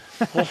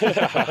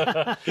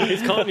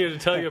 He's calling you to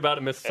tell you about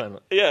a missed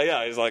assignment.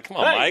 Yeah. He's like, come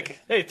on, Mike.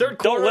 Hey, third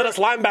quarter. Don't let us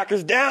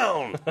linebackers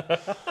down.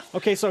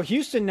 Okay, so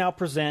Houston now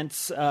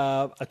presents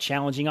a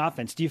challenging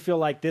offense. Do you feel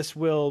like this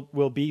will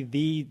be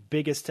the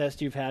biggest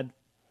test you've had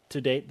to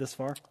date this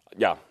far?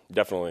 Yeah,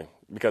 definitely.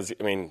 Because,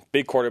 I mean,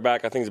 big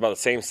quarterback, I think he's about the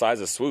same size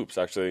as Swoops,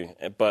 actually.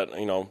 But,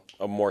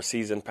 a more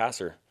seasoned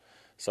passer.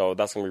 So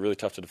that's going to be really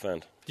tough to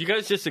defend. Do you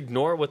guys just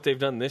ignore what they've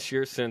done this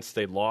year since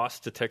they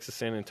lost to Texas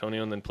San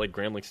Antonio and then played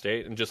Grambling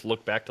State and just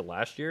look back to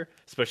last year,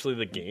 especially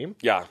the game?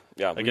 Yeah.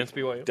 Against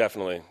BYU?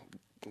 Definitely.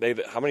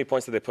 How many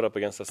points did they put up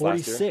against us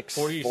last year?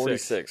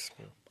 46.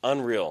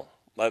 Unreal.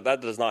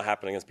 That does not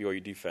happen against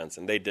BYU defense,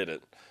 and they did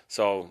it.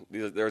 So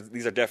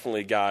these are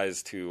definitely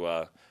guys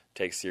to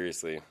take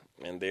seriously,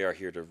 and they are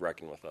here to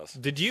reckon with us.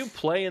 Did you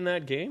play in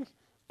that game?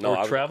 No,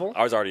 or travel?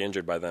 I was already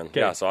injured by then. Okay.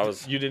 Yeah, so I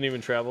was. You didn't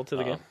even travel to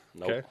the game?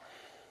 Nope. Okay.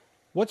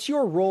 What's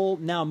your role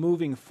now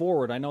moving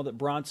forward? I know that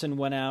Bronson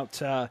went out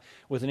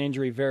with an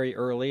injury very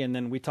early, and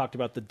then we talked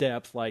about the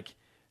depth, like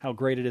how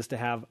great it is to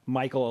have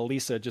Michael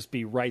Alisa just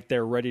be right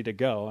there ready to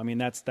go. I mean,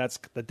 that's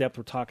the depth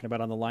we're talking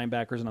about on the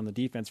linebackers and on the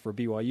defense for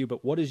BYU.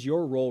 But what is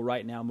your role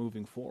right now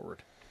moving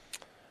forward?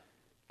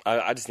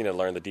 I just need to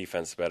learn the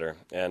defense better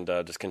and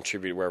just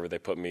contribute wherever they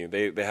put me.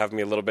 They have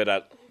me a little bit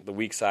at the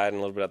weak side and a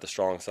little bit at the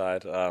strong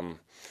side.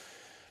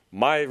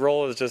 My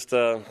role is just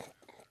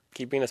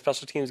keep being a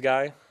special teams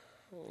guy.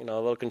 A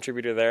little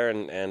contributor there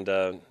and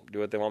do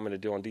what they want me to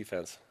do on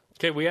defense.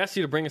 Okay, we asked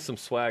you to bring us some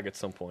swag at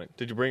some point.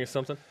 Did you bring us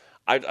something?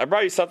 I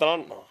brought you something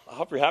on. I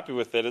hope you're happy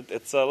with it.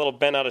 It's a little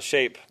bent out of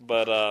shape,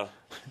 but I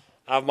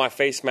have my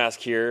face mask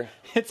here.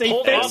 It's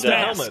a face mask.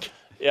 Helmet.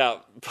 Yeah,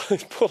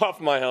 pull off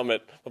my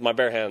helmet with my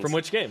bare hands. From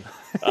which game?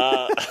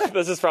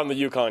 This is from the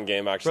UConn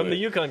game, actually. From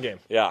the UConn game?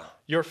 Yeah.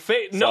 Your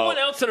face. No one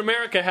else in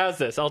America has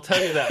this. I'll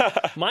tell you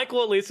that.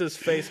 Michael Elisa's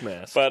face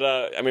mask. But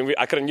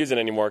I couldn't use it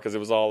anymore because it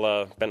was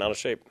all bent out of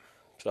shape.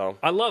 So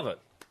I love it.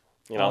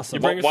 Awesome.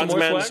 One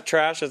man's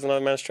trash is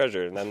another man's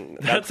treasure, and then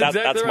that's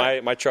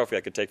right. my trophy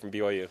I could take from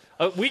BYU.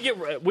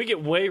 We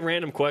get way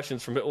random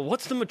questions from.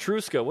 What's the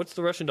Matryoshka? What's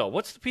the Russian doll?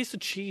 What's the piece of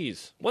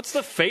cheese? What's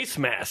the face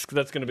mask?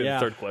 That's going to be the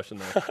third question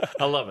there.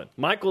 I love it.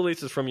 Michael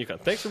Elise is from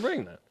UConn. Thanks for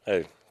bringing that.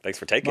 Hey, thanks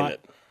for taking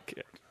it.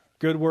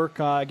 Good work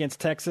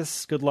against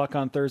Texas. Good luck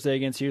on Thursday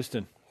against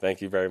Houston.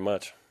 Thank you very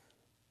much.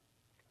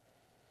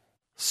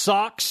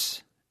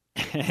 Socks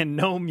and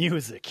no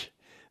music.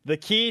 The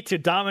key to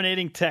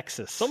dominating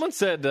Texas. Someone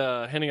said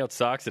handing out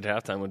socks at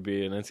halftime would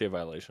be an NCAA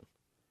violation.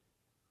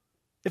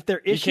 If they're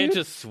issued, you can't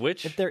just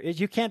switch. If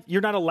you can't.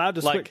 You're not allowed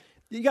to switch.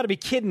 You got to be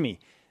kidding me.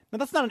 No,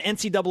 that's not an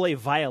NCAA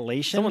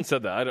violation. Someone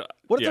said that.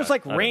 What if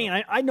there's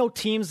rain? I know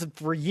teams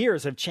for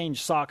years have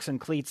changed socks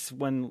and cleats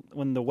when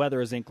the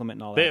weather is inclement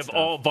and all that. They have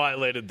all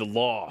violated the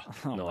law.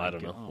 No, I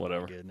don't know. Oh,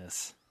 whatever. My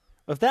goodness.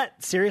 If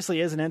that seriously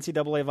is an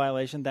NCAA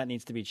violation, that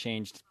needs to be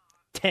changed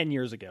 10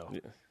 years ago.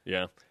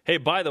 Yeah. Hey,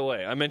 by the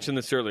way, I mentioned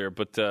this earlier,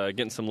 but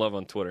getting some love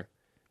on Twitter.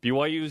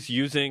 ESPN's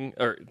using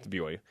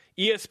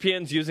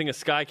a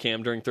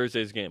Skycam during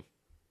Thursday's game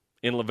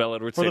in LaVell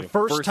Edwards For Stadium. the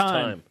first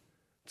time.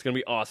 It's going to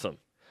be awesome.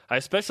 I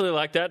especially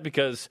like that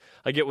because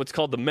I get what's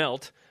called the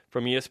melt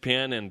from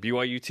ESPN and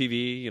BYU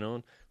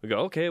TV. We go,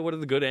 okay, what are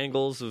the good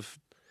angles of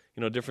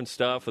different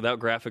stuff without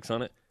graphics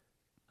on it?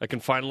 I can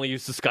finally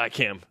use the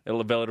Skycam at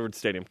LaVell Edwards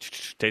Stadium.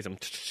 Taysom.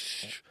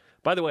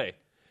 By the way,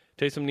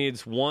 Taysom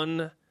needs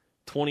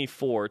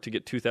 124 to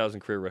get 2,000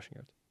 career rushing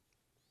yards.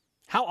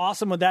 How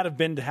awesome would that have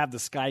been to have the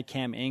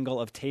Skycam angle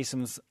of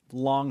Taysom's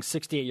long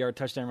 68-yard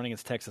touchdown run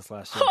against Texas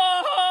last year?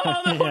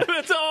 Oh, that would have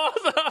been so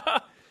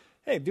awesome.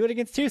 Hey, do it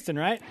against Houston,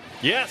 right?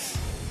 Yes.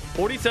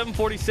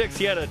 47-46.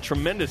 He had a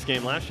tremendous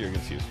game last year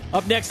against Houston.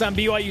 Up next on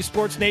BYU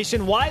Sports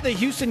Nation, why the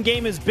Houston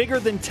game is bigger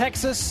than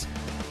Texas,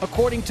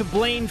 according to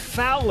Blaine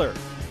Fowler.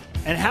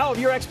 And how have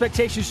your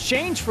expectations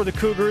changed for the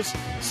Cougars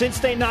since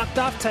they knocked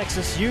off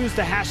Texas? Use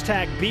the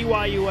hashtag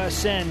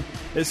BYUSN.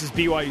 This is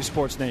BYU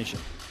Sports Nation.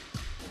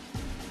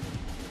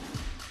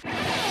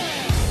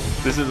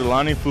 This is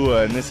Alani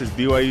Fua, and this is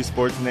BYU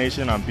Sports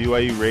Nation on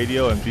BYU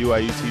Radio and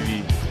BYU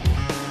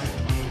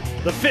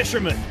TV. The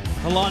fisherman,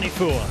 Alani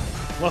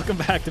Fua. Welcome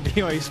back to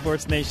BYU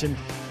Sports Nation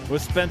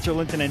with Spencer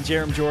Linton and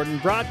Jerem Jordan,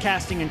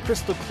 broadcasting in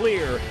crystal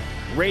clear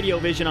radio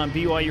vision on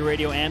BYU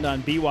Radio and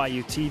on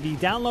BYU TV.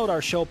 Download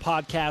our show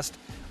podcast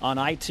on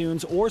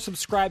iTunes or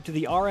subscribe to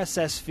the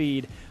RSS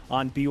feed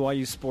on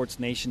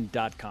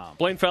BYUSportsNation.com.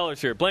 Blaine Fowler's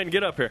here. Blaine,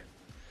 get up here.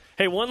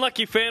 Hey, one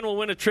lucky fan will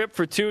win a trip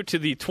for two to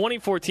the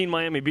 2014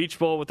 Miami Beach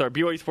Bowl with our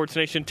BYU Sports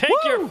Nation Take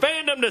Your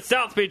Fandom to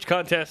South Beach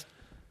contest.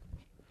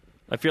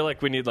 I feel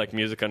like we need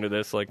music under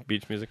this, like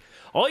beach music.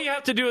 All you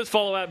have to do is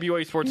follow at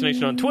BYU Sports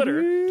Nation on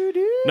Twitter.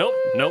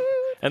 Nope.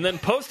 And then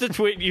post a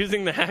tweet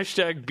using the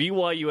hashtag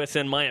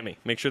BYUSNMiami.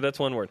 Make sure that's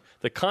one word.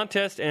 The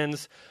contest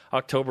ends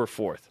October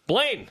 4th.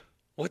 Blaine.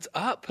 What's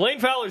up? Blaine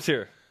Fowler's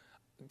here.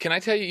 Can I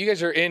tell you, you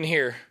guys are in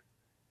here.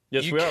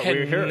 Yes, you we are.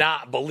 We're here.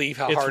 cannot believe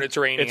how hard it's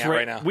raining out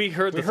right now. We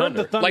heard the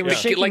thunder. Like the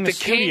studio.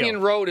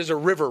 Canyon Road is a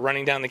river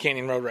running down the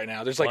Canyon Road right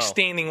now. There's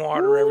standing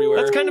water everywhere.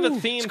 That's kind of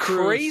a theme it's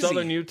through crazy.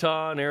 southern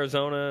Utah and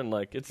Arizona, and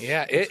it's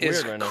it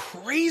is weird right now.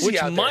 crazy Which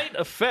out there. might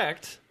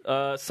affect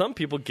some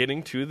people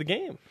getting to the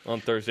game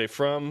on Thursday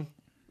from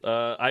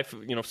south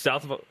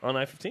of on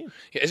I-15.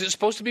 Yeah, is it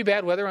supposed to be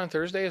bad weather on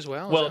Thursday as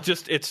well? Well,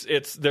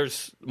 it's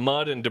there's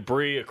mud and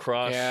debris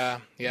across. the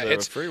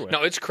it's freeway.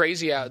 No, it's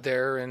crazy out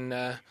there,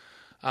 and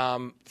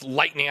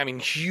lightning. I mean,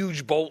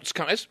 huge bolts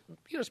come. It's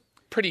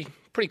pretty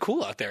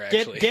cool out there.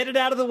 Actually, Get it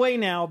out of the way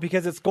now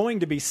because it's going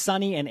to be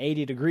sunny and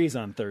 80 degrees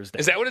on Thursday.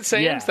 Is that what it's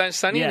saying? Yeah. It's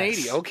sunny and Yes.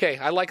 80. Okay,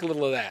 I like a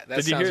little of that.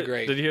 That sounds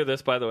great. Did you hear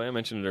this? By the way, I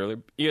mentioned it earlier.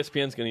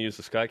 ESPN's going to use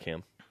the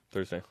Skycam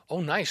Thursday.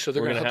 Oh, nice. So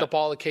they're going to hook have- up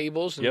all the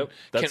cables. And Yep,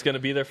 that's going to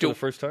be there for the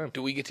first time.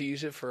 Do we get to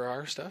use it for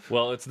our stuff?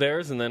 Well, it's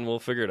theirs, and then we'll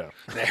figure it out.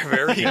 They're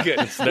very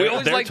good.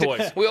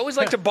 We always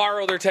like to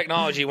borrow their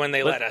technology when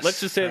they let us. Let's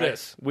just say right?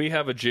 this: we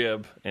have a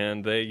jib,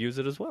 and they use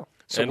it as well.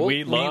 So and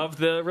we love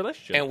the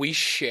relationship. And we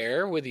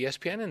share with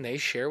ESPN, and they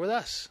share with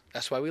us.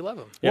 That's why we love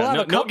them. We'll Yeah, have a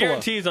no couple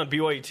guarantees on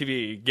BYU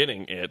TV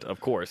getting it,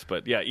 of course,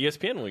 but yeah,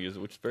 ESPN will use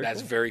it, which is very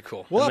That's cool. very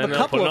cool. We'll And have a then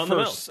they'll couple put it of on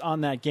the firsts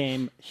on that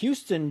game.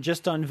 Houston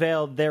just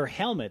unveiled their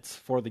helmets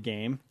for the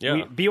game.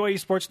 Yeah. BYU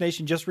Sports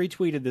Nation just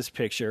retweeted this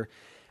picture,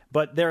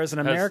 but there is an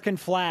American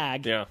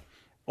flag Yeah.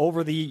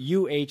 over the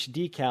UH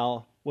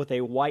decal with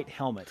a white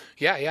helmet.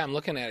 Yeah, I'm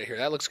looking at it here.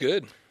 That looks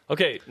good.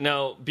 Okay,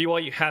 now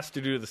BYU has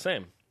to do the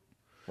same,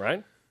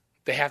 right?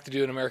 They have to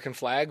do an American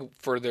flag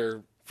for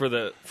their. For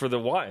the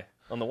Y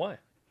on the Y.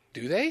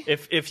 Do they?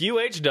 If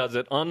UH does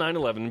it on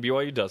 9/11 and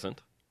BYU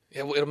doesn't,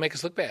 It'll make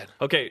us look bad.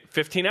 okay.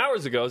 15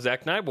 hours ago,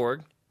 Zach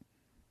Nyborg,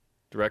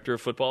 director of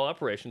football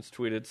operations,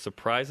 tweeted,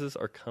 "Surprises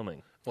are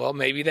coming." Well,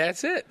 maybe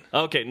that's it.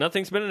 Okay,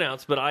 nothing's been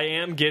announced, but I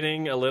am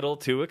getting a little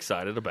too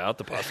excited about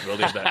the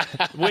possibility of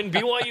that. When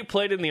BYU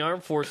played in the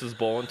Armed Forces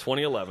Bowl in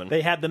 2011,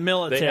 They had the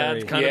military. they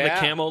had kind of the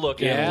camo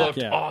look, and it looked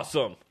Yeah.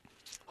 awesome.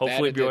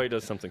 Hopefully, That it BYU did.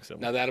 does something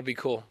similar. Now that'll be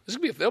cool.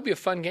 That'll be a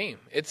fun game.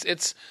 It's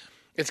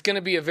going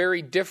to be a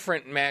very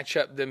different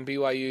matchup than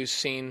BYU's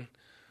seen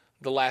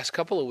the last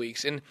couple of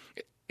weeks. And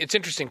it's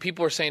interesting.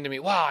 People are saying to me,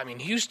 "Wow, I mean,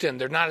 Houston,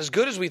 they're not as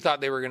good as we thought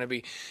they were going to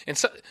be." And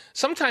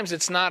sometimes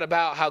it's not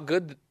about how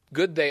good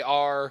they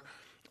are.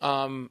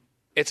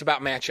 It's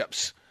about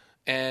matchups.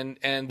 And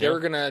they're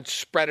going to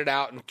spread it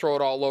out and throw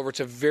it all over. It's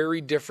a very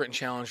different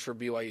challenge for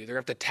BYU. They're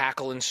going to have to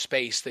tackle in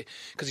space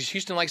because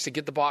Houston likes to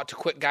get the ball to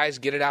quick guys,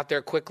 get it out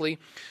there quickly.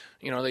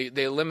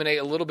 They eliminate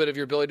a little bit of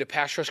your ability to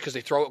pass rush because they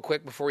throw it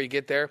quick before you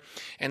get there.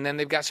 And then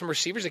they've got some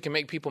receivers that can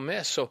make people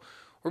miss. So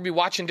we'll be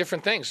watching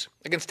different things.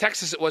 Against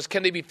Texas, it was,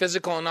 can they be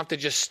physical enough to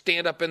just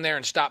stand up in there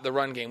and stop the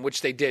run game,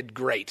 which they did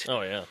great.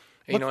 Oh, yeah.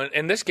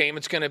 In this game,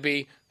 it's going to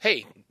be,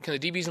 hey, can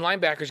the DBs and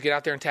linebackers get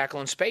out there and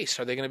tackle in space?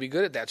 Are they going to be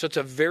good at that? So it's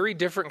a very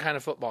different kind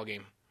of football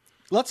game.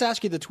 Let's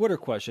ask you the Twitter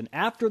question.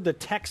 After the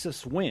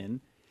Texas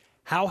win,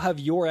 how have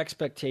your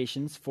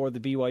expectations for the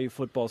BYU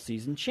football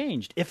season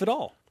changed, if at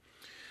all?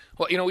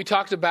 Well, we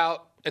talked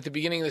about at the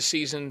beginning of the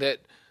season that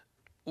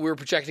we were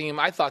projecting him.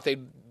 I thought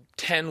they'd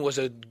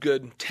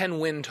 10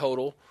 win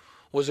total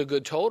was a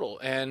good total.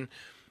 And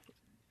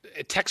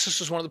Texas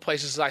was one of the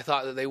places I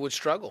thought that they would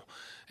struggle.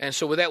 And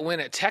so with that win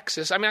at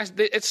Texas, I mean,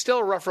 it's still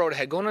a rough road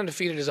ahead. Going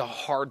undefeated is a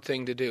hard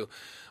thing to do.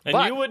 And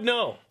you would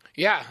know.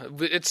 Yeah,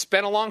 it's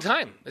been a long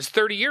time. It's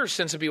 30 years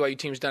since a BYU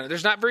team's done it.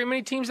 There's not very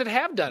many teams that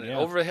have done it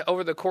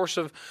over the course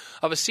of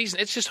a season.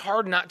 It's just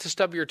hard not to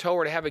stub your toe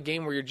or to have a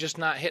game where you're just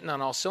not hitting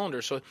on all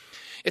cylinders. So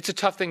it's a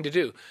tough thing to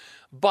do.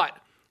 But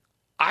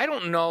I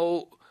don't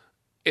know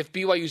if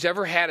BYU's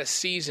ever had a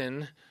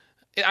season.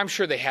 I'm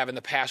sure they have in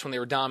the past when they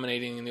were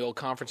dominating in the old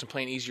conference and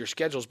playing easier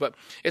schedules. But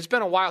it's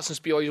been a while since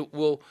BYU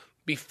will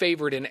be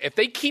favored. And if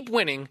they keep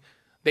winning,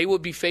 they will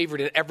be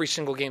favored in every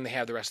single game they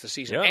have the rest of the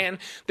season. Yeah. And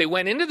they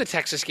went into the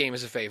Texas game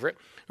as a favorite.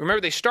 Remember,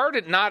 they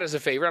started not as a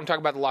favorite. I'm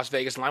talking about the Las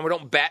Vegas line. We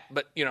don't bet,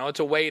 but it's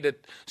a way to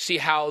see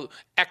how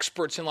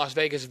experts in Las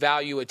Vegas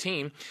value a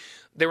team.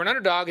 They were an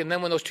underdog, and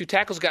then when those 2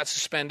 tackles got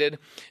suspended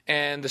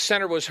and the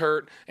center was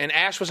hurt and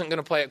Ash wasn't going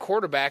to play at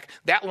quarterback,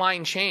 that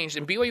line changed,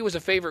 and BYU was a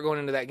favorite going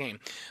into that game.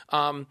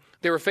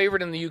 They were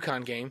favored in the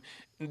UConn game.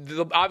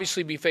 They'll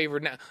obviously be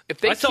favored now. If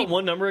they saw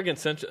one number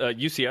against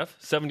UCF,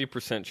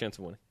 70% chance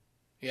of winning.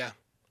 Yeah.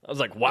 I was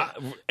like, what?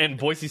 And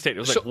Boise State. I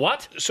was like,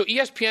 what? So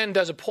ESPN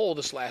does a poll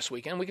this last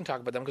weekend. We can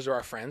talk about them because they're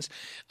our friends.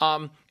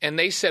 And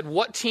they said,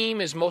 what team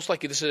is most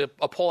likely, this is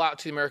a poll out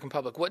to the American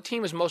public, what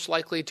team is most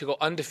likely to go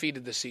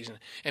undefeated this season?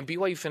 And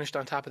BYU finished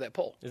on top of that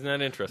poll. Isn't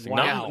that interesting?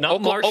 Wow.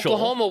 Not Marshall.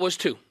 Oklahoma was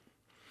 2.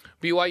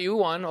 BYU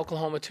 1,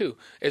 Oklahoma 2.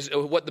 Is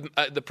what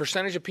the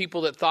percentage of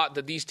people that thought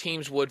that these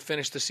teams would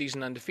finish the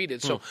season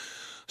undefeated.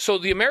 So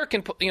the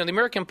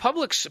American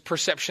public's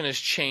perception has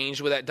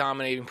changed with that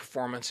dominating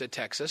performance at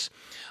Texas.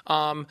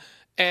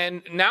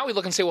 And now we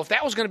look and say, well, if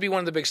that was going to be one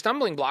of the big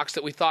stumbling blocks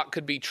that we thought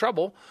could be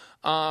trouble,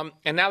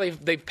 and now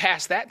they've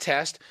passed that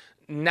test.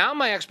 Now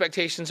my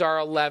expectations are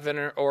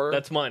 11 or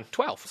that's mine.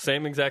 12.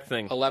 Same exact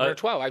thing. 11 or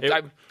 12.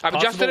 I've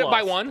adjusted it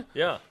by 1.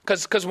 Yeah.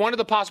 Because one of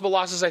the possible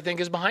losses I think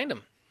is behind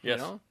them.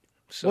 Yes.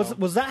 So.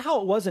 Was that how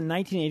it was in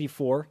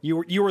 1984?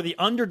 You were the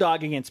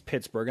underdog against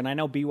Pittsburgh, and I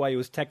know BYU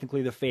was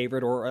technically the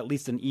favorite, or at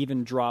least an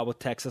even draw with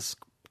Texas,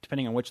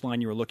 depending on which line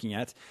you were looking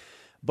at.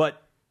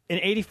 But in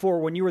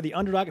 84, when you were the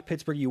underdog at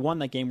Pittsburgh, you won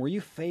that game. Were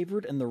you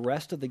favored in the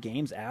rest of the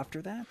games after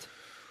that?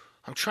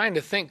 I'm trying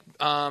to think.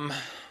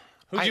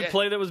 Who'd you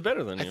play that was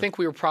better than you? I think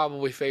we were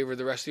probably favored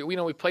the rest of the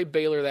year. We played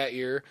Baylor that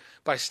year,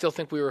 but I still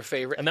think we were a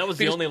favorite. And that was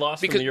the only loss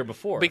from the year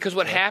before. Because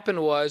what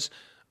happened was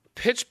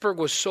Pittsburgh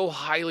was so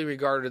highly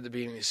regarded at the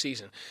beginning of the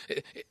season.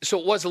 So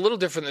it was a little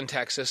different than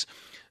Texas.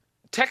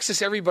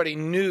 Texas, everybody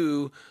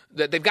knew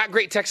that they've got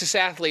great Texas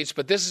athletes,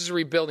 but this is a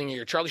rebuilding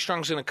year. Charlie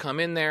Strong's going to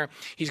come in there.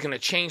 He's going to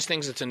change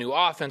things. It's a new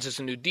offense. It's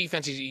a new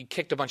defense. He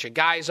kicked a bunch of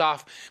guys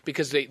off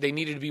because they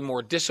needed to be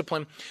more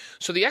disciplined.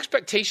 So the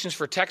expectations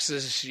for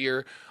Texas this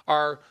year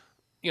are,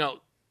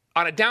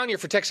 on a down year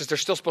for Texas, they're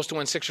still supposed to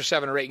win 6 or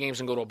 7 or 8 games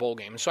and go to a bowl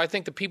game. And so I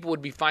think the people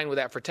would be fine with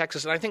that for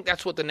Texas, and I think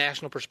that's what the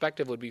national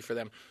perspective would be for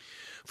them.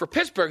 For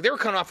Pittsburgh, they were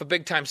coming off a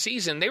big-time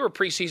season. They were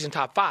preseason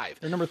top 5.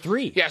 They're number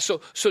 3. Yeah,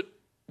 so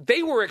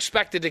they were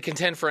expected to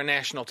contend for a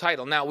national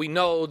title. Now, we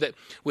know that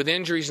with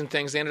injuries and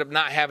things, they ended up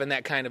not having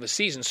that kind of a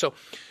season. So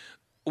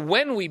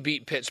when we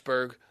beat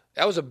Pittsburgh,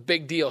 that was a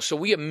big deal. So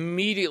we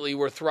immediately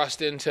were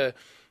thrust into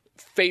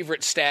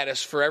favorite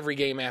status for every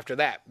game after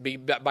that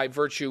by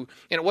virtue.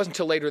 And it wasn't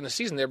until later in the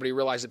season that everybody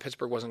realized that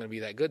Pittsburgh wasn't going to be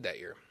that good that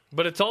year.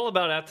 But it's all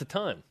about at the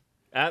time.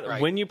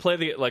 Right. When you play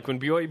when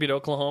BYU beat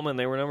Oklahoma and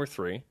they were number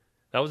 3,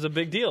 that was a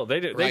big deal.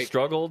 They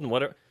struggled and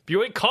whatever.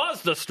 BYU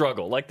caused the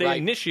struggle. They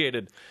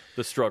initiated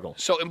the struggle.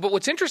 But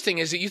what's interesting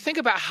is that you think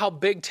about how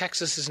big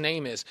Texas's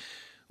name is.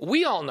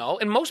 We all know,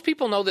 and most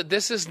people know, that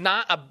this is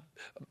not a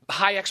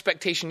high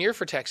expectation year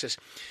for Texas.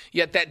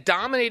 Yet that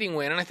dominating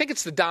win, and I think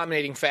it's the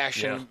dominating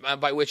fashion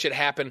by which it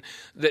happened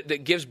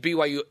that gives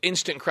BYU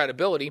instant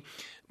credibility.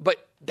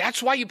 But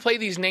that's why you play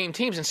these name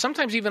teams. And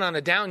sometimes even on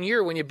a down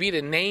year, when you beat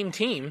a name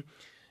team,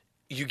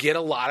 you get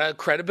a lot of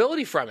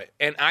credibility from it.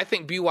 And I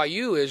think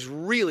BYU has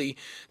really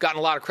gotten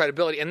a lot of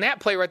credibility. And that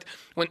play when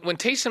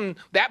Taysom,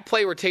 that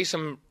play where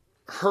Taysom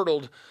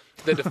hurdled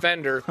the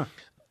defender,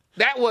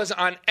 that was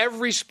on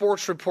every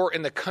sports report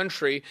in the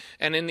country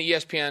and in the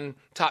ESPN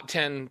top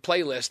 10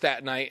 playlist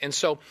that night. And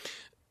so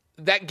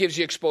that gives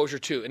you exposure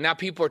too. And now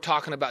people are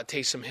talking about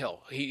Taysom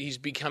Hill. He's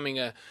becoming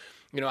a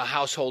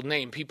household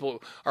name.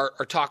 People are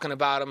talking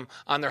about him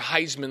on their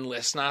Heisman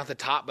list, not at the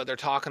top, but they're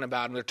talking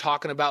about him. They're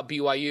talking about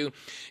BYU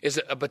as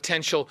a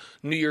potential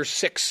New Year's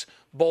 6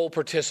 bowl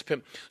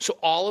participant. So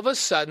all of a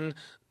sudden,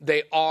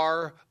 they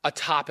are a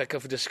topic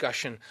of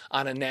discussion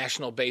on a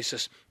national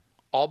basis,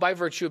 all by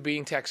virtue of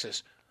being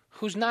Texas,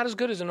 who's not as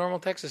good as a normal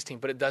Texas team,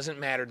 but it doesn't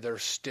matter. They're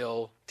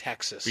still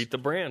Texas. Beat the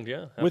brand,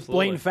 yeah. Absolutely. With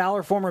Blaine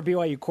Fowler, former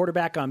BYU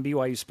quarterback on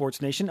BYU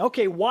Sports Nation.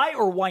 Okay, why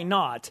or why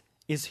not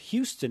is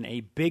Houston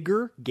a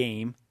bigger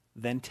game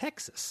than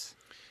Texas?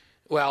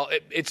 Well,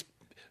 it's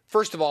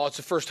first of all, it's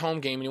the first home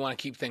game, and you want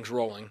to keep things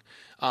rolling,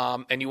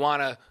 and you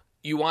want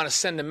to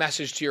send a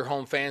message to your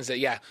home fans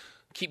that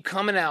keep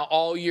coming out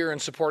all year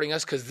and supporting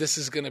us because this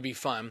is going to be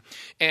fun.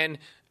 And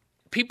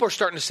people are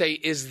starting to say,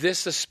 is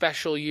this a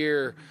special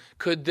year?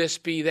 Could this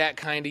be that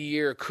kind of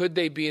year? Could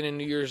they be in a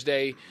New Year's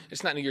Day?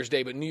 It's not New Year's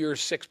Day, but New Year's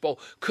Six Bowl.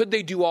 Could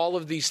they do all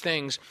of these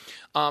things?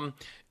 And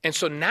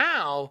so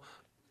now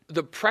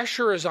the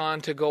pressure is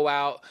on to go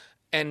out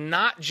and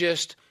not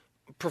just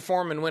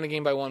perform and win a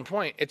game by 1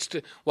 point.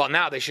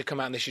 Now they should come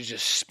out and they should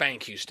just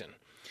spank Houston.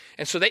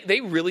 And so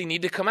they really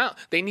need to come out.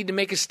 They need to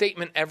make a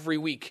statement every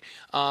week.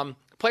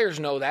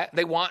 Players know that.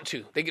 They want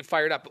to. They get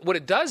fired up. What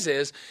it does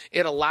is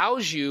it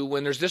allows you,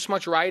 when there's this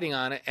much riding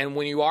on it and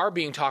when you are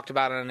being talked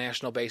about on a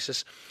national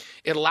basis,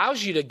 it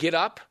allows you to get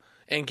up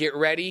and get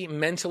ready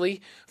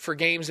mentally for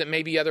games that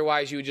maybe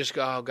otherwise you would just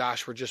go, oh,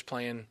 gosh, we're just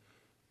playing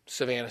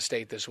Savannah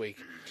State this week.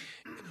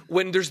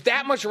 When there's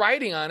that much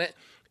riding on it,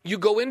 you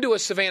go into a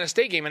Savannah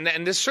State game,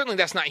 and certainly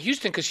that's not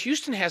Houston, because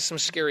Houston has some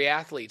scary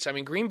athletes. I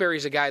mean,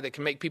 Greenberry's a guy that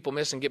can make people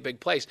miss and get big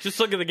plays. Just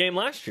look at the game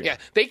last year. Yeah,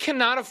 they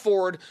cannot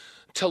afford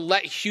to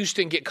let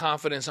Houston get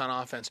confidence on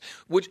offense,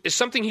 which is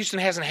something Houston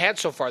hasn't had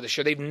so far this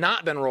year. They've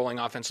not been rolling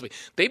offensively.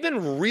 They've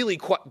been really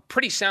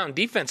pretty sound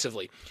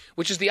defensively,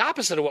 which is the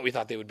opposite of what we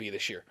thought they would be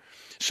this year.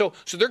 So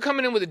they're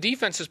coming in with a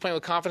defense that's playing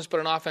with confidence, but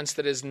an offense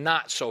that is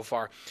not so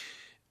far.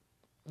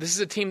 This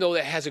is a team, though,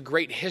 that has a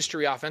great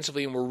history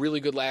offensively and were really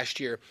good last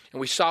year. And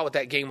we saw what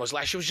that game was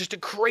last year. It was just a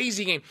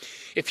crazy game.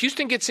 If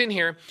Houston gets in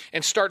here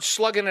and starts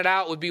slugging it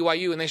out with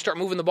BYU and they start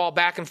moving the ball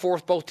back and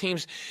forth, both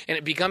teams, and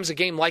it becomes a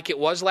game like it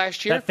was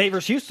last year. That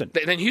favors Houston.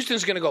 Then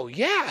Houston's going to go,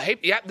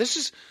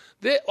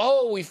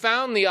 we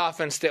found the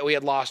offense that we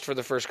had lost for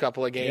the first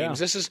couple of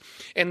games. Yeah.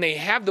 And they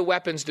have the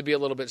weapons to be a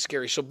little bit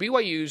scary. So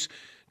BYU's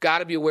got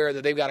to be aware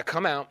that they've got to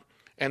come out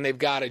and they've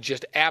got to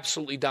just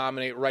absolutely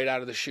dominate right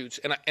out of the chutes.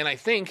 And I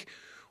think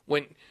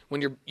when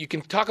you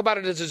can talk about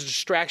it as a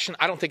distraction,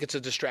 I don't think it's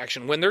a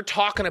distraction. When they're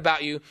talking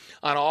about you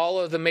on all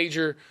of the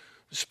major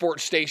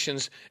sports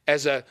stations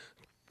as a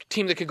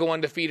team that could go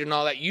undefeated and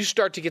all that, you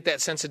start to get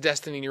that sense of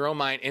destiny in your own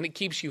mind, and it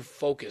keeps you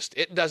focused.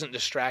 It doesn't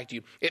distract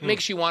you. It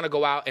makes you want to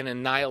go out and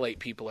annihilate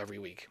people every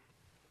week.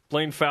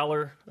 Blaine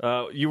Fowler,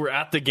 you were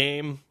at the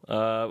game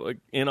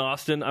in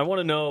Austin. I want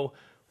to know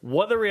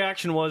what the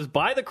reaction was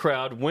by the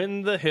crowd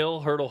when the hill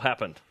hurdle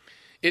happened.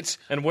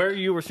 And where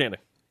you were standing.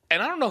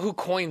 And I don't know who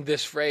coined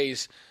this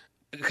phrase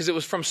because it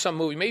was from some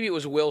movie. Maybe it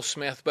was Will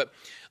Smith, but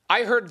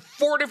I heard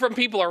 4 different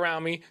people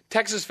around me,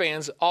 Texas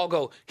fans, all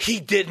go, "He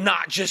did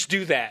not just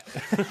do that."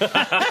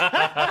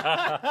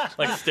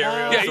 Like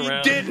stereos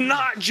around. He did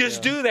not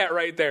just do that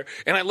right there.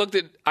 And I looked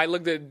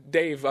at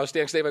Dave. I was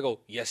standing next to Dave. I go,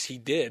 "Yes, he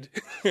did."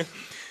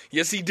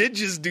 Yes, he did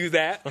just do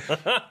that.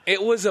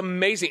 It was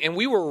amazing. And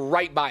we were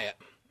right by it.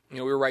 We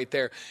were right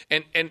there.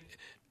 And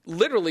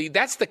literally,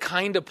 that's the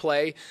kind of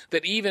play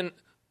that even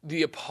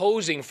the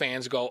opposing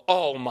fans go,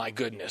 "Oh, my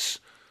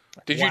goodness.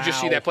 Did you just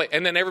see that play?"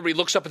 And then everybody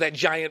looks up at that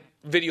giant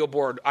video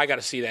board. I got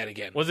to see that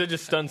again. Was it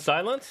just stunned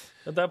silence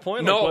at that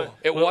point? No,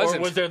 it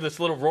wasn't. Or was there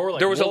this little roar?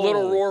 There was whoa? a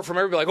little roar from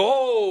everybody, like,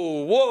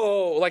 "Oh,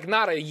 whoa." Like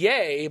not a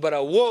yay, but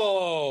a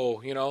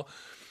whoa,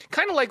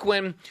 Kind of like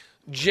when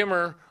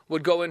Jimmer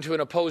would go into an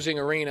opposing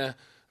arena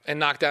and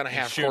knock down a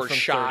half-court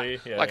shot.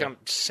 I'm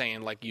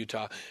saying, like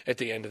Utah at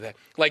the end of that.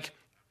 Like,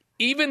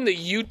 even the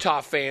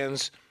Utah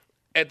fans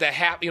at the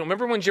half,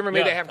 remember when Jimmer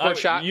made that half-court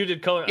shot? You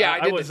did color. Yeah,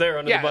 I was there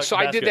under the basket. So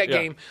I did that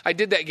game. I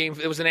did that game.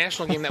 It was a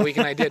national game that week,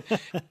 and I did.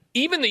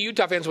 Even the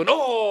Utah fans went,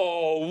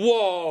 "Oh,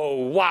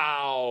 whoa,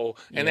 wow,"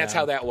 and that's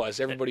how that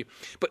was. Everybody,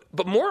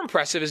 but more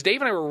impressive is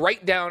Dave and I were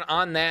right down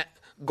on that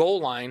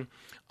goal line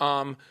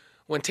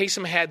when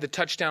Taysom had the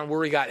touchdown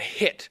where he got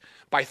hit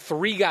by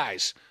 3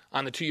 guys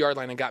on the 2-yard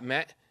line and got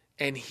met,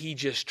 and he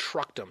just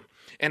trucked them.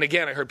 And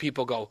again, I heard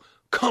people go,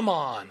 "Come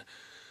on!"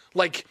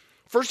 Like.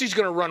 First, he's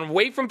going to run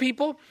away from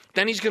people.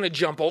 Then he's going to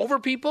jump over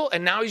people.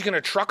 And now he's going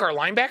to truck our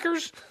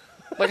linebackers?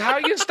 Like, how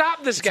are you going to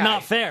stop this guy? It's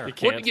not fair. You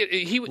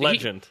can't.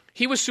 Legend.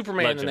 He was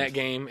Superman in that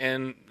game.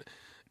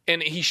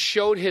 And he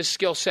showed his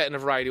skill set in a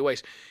variety of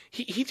ways.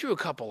 He threw a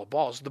couple of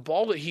balls. The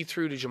ball that he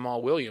threw to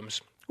Jamal Williams.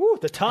 Ooh,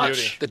 the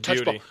touch. The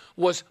touch ball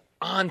was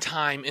on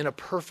time in a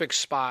perfect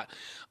spot.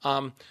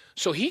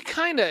 So he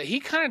kind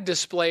of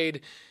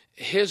displayed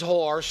his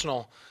whole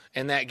arsenal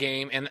in that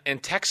game.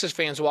 And Texas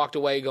fans walked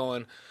away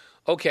going,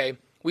 okay,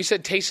 we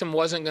said Taysom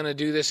wasn't going to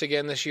do this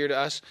again this year to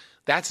us.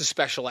 That's a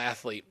special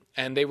athlete,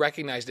 and they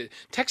recognized it.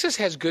 Texas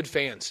has good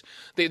fans.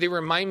 They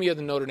remind me of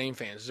the Notre Dame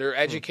fans. They're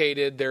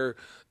educated, they're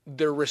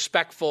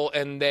respectful,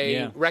 and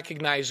they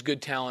recognize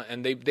good talent,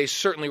 and they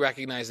certainly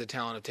recognize the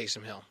talent of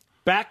Taysom Hill.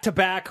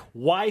 Back-to-back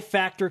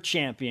Y-Factor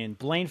champion,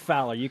 Blaine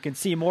Fowler. You can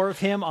see more of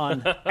him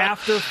on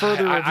After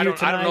Further Review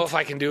tonight. I don't know if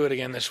I can do it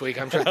again this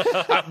week. I'm trying,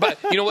 but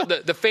you know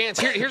what? The fans,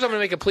 here's what I'm going to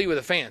make a plea with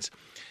the fans.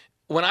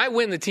 When I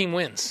win, the team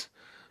wins.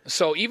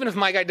 So even if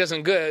my guy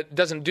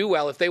doesn't do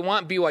well, if they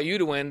want BYU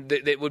to win,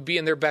 it would be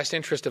in their best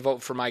interest to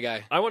vote for my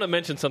guy. I want to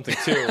mention something,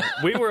 too.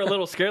 We were a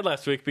little scared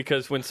last week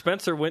because when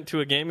Spencer went to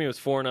a game, he was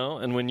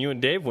 4-0, and when you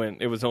and Dave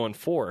went, it was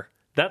 0-4.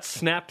 That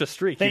snapped a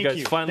streak. You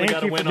guys finally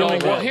got to win all.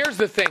 Well, here's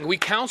the thing. We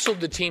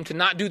counseled the team to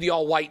not do the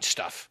all-white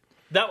stuff.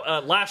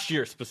 That last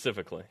year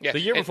specifically. Yeah. The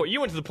year And- before. You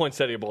went to the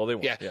Poinsettia Bowl. They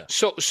won. Yeah.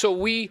 So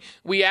we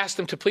asked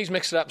them to please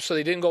mix it up so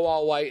they didn't go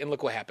all white, and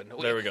look what happened.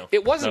 There we go.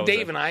 It wasn't That was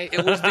Dave it. and I.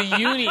 It was the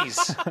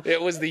unis.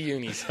 It was the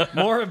unis.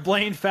 More of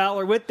Blaine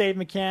Fowler with Dave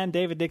McCann,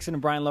 David Dixon,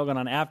 and Brian Logan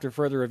on After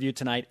Further Review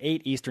tonight,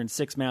 8 Eastern,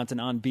 6 Mountain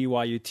on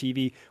BYU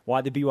TV.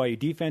 Why the BYU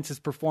defense is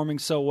performing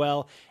so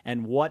well,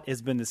 and what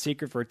has been the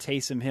secret for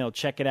Taysom Hill.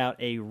 Check it out.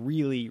 A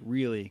really,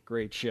 really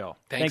great show.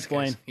 Thanks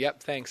Blaine. guys.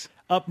 Yep, thanks.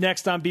 Up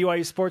next on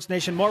BYU Sports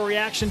Nation, more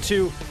reaction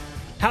to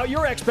how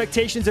your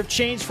expectations have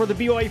changed for the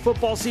BYU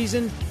football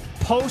season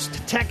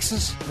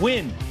post-Texas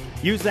win.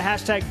 Use the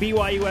hashtag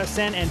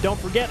BYUSN, and don't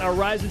forget our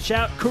Rise and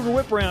Shout Cougar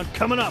Whip Around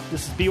coming up.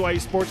 This is BYU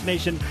Sports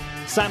Nation,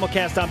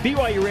 simulcast on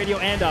BYU Radio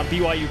and on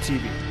BYU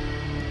TV.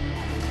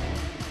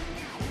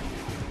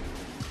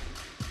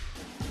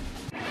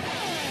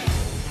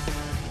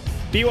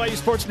 BYU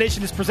Sports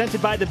Nation is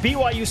presented by the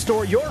BYU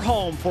Store, your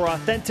home for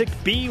authentic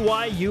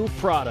BYU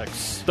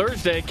products.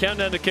 Thursday,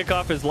 Countdown to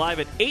Kickoff is live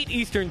at 8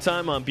 Eastern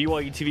Time on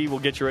BYU TV. We'll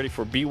get you ready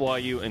for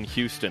BYU and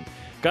Houston.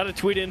 Got a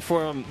tweet in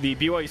from the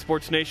BYU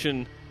Sports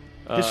Nation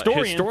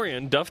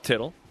historian Duff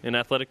Tittle in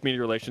Athletic Media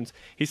Relations.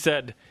 He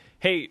said,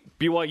 hey,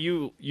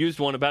 BYU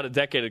used one about a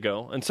decade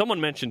ago, and someone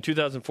mentioned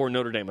 2004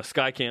 Notre Dame, a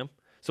Skycam.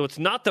 So it's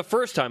not the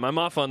first time. I'm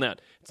off on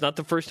that. It's not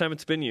the first time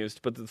it's been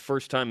used, but the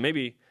first time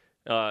maybe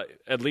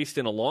at least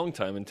in a long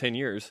time, in 10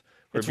 years,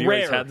 where It's BYU's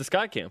rare. had the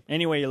Skycam.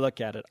 Any way you look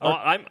at it.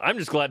 I'm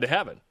just glad to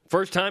have it.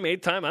 First time,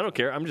 8th time, I don't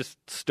care. I'm just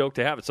stoked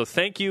to have it. So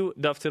thank you,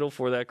 Duff Tittle,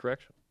 for that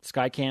correction.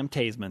 Skycam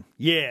Tasman.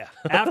 Yeah.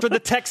 After the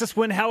Texas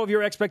win, how have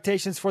your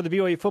expectations for the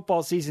BYU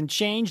football season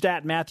changed?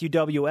 At Matthew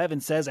W.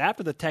 Evans says,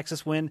 after the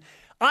Texas win,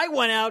 I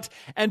went out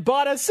and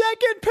bought a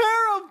second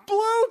pair of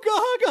blue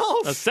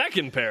goggles. A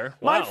second pair?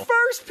 Wow. My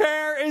first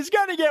pair is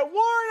going to get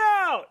worn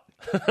out.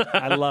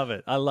 I love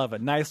it. I love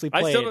it. Nicely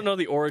played. I still don't know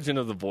the origin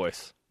of the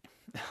voice.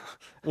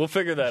 We'll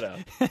figure that out.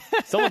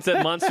 Someone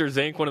said Monsters,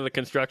 Inc., one of the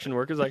construction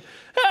workers, like,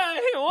 hey,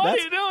 what are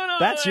you doing over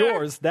That's there?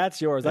 yours.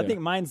 That's yours. I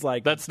think mine's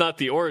like That's not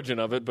the origin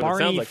of it, but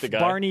Barney, it sounds like the guy.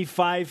 Barney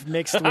Fife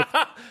mixed with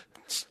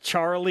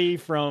Charlie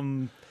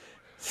from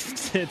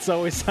It's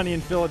Always Sunny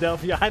in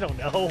Philadelphia. I don't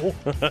know.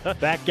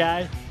 That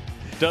guy.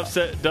 Duff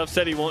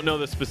said he won't know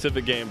the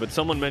specific game, but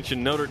someone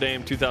mentioned Notre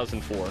Dame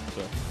 2004. So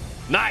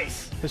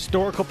nice.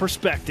 Historical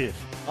perspective.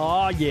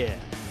 Oh, yeah.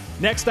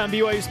 Next on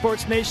BYU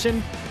Sports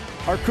Nation,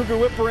 our Cougar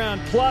Whip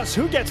Around. Plus,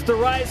 who gets to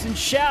rise and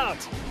shout?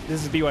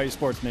 This is BYU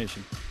Sports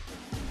Nation.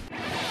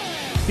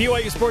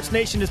 BYU Sports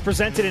Nation is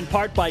presented in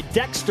part by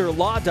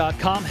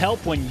DexterLaw.com.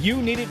 Help when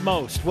you need it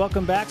most.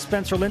 Welcome back,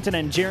 Spencer Linton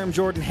and Jerem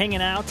Jordan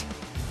hanging out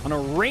on a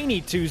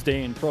rainy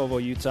Tuesday in Provo,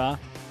 Utah.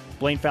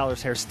 Blaine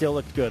Fowler's hair still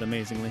looked good,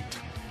 amazingly.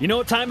 You know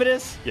what time it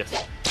is?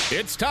 Yes.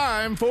 It's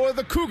time for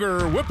the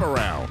Cougar Whip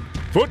Around.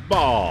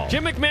 Football.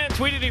 Jim McMahon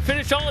tweeted he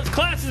finished all his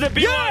classes at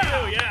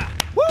BYU. Yeah.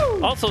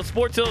 Woo! Also,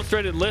 Sports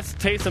Illustrated lists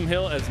Taysom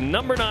Hill as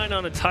number 9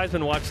 on its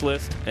Heisman watch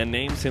list and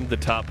names him the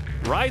top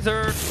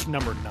riser.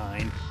 Number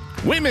 9.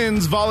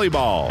 Women's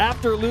volleyball.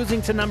 After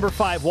losing to number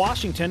 5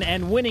 Washington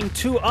and winning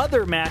 2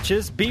 other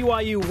matches,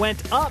 BYU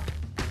went up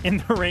in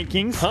the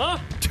rankings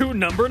to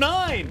number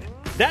 9.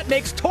 That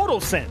makes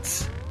total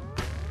sense.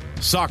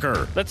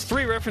 Soccer. That's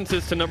 3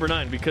 references to number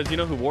 9 because you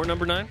know who wore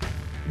number 9?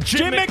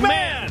 Jim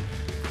McMahon!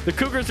 The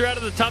Cougars are out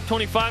of the top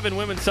 25 in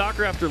women's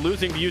soccer after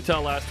losing to Utah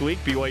last week.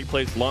 BYU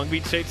plays Long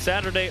Beach State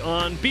Saturday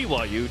on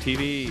BYU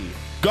TV.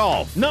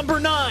 Golf. Number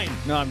 9.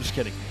 No, I'm just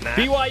kidding.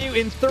 BYU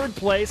in 3rd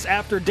place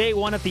after day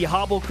 1 at the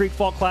Hobble Creek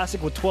Fall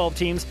Classic with 12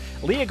 teams.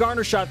 Leah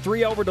Garner shot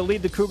 3 over to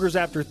lead the Cougars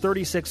after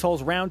 36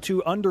 holes. Round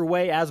 2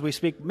 underway as we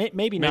speak.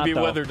 Maybe not, Maybe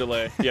though. weather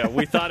delay. Yeah,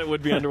 we thought it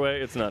would be underway.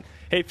 It's not.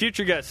 Hey,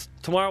 future guests,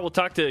 tomorrow we'll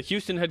talk to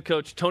Houston head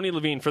coach Tony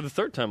Levine for the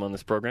 3rd time on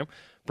this program.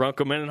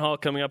 Bronco Mendenhall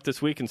coming up this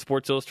week, and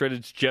Sports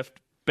Illustrated's Jeff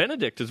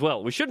Benedict as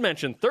well. We should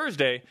mention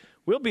Thursday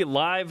we'll be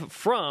live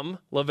from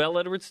Lavelle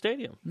Edwards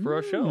Stadium for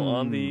our show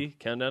on the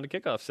Countdown to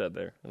Kickoff set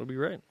there. It'll be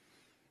great.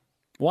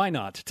 Why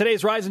not?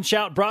 Today's Rise and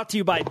Shout brought to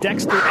you by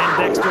Dexter and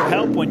Dexter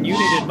Help when you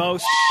need it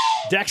most.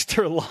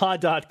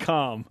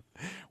 DexterLaw.com.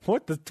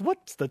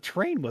 What's the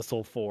train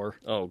whistle for?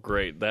 Oh,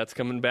 great. That's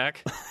coming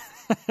back.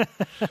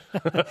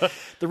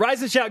 The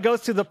Rise and Shout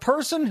goes to the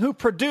person who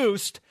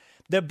produced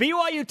the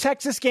BYU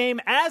Texas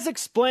game as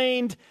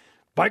explained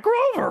by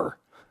Grover.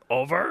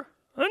 Over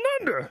and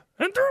under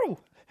and through.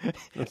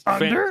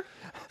 Under?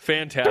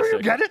 Fantastic. Do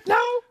you get it now?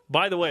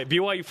 By the way,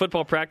 BYU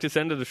football practice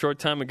ended a short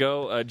time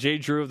ago. Jay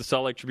Drew of the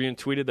Salt Lake Tribune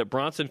tweeted that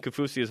Bronson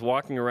Kafusi is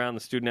walking around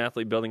the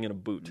student-athlete building in a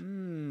boot.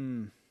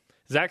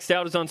 Zach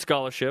Stout is on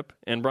scholarship,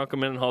 and Bronco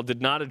Mendenhall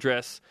did not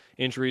address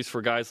injuries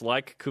for guys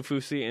like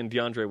Kafusi and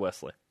DeAndre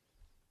Wesley.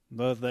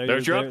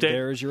 There's your update.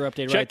 There's your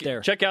update right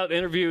there. Check out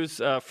interviews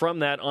from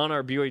that on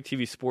our BYU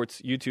TV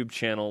Sports YouTube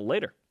channel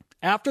later.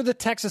 After the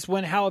Texas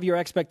win, how have your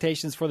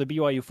expectations for the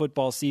BYU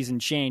football season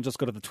changed? Let's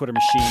go to the Twitter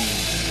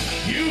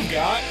machine. You've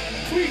got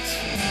tweets.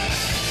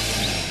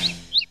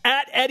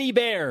 At Eddie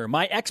Bear,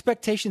 my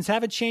expectations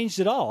haven't changed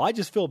at all. I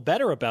just feel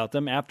better about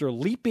them after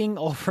leaping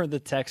over the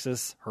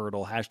Texas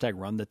hurdle. Hashtag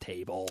run the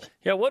table.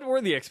 Yeah, what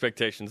were the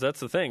expectations? That's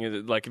the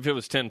thing. Like, if it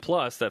was 10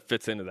 plus, that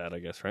fits into that, I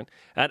guess, right?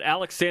 At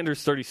Alex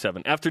Sanders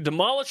 37, after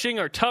demolishing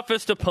our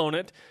toughest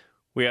opponent,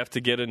 we have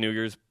to get a New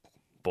Year's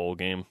bowl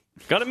game.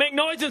 Got to make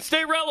noise and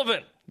stay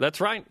relevant.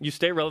 That's right. You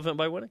stay relevant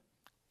by winning.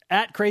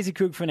 At Crazy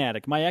Coug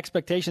Fanatic, my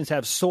expectations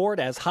have soared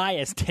as high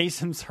as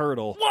Taysom's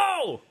hurdle.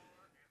 Whoa!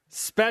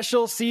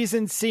 Special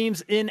season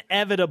seems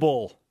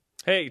inevitable.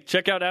 Hey,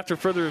 check out After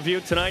Further Review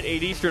tonight,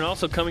 8 Eastern.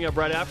 Also coming up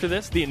right after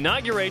this, the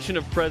inauguration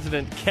of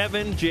President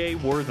Kevin J.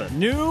 Worthen.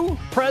 New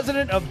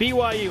president of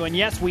BYU. And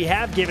yes, we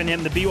have given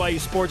him the BYU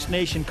Sports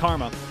Nation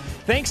karma.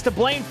 Thanks to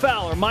Blaine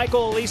Fowler,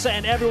 Michael, Elisa,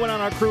 and everyone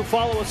on our crew.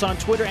 Follow us on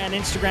Twitter and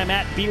Instagram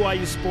at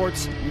BYU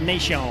Sports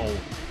Nation.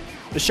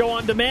 The show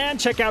on demand.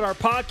 Check out our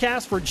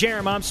podcast. For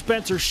Jerem, I'm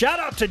Spencer. Shout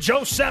out to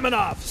Joe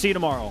Seminoff. See you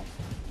tomorrow.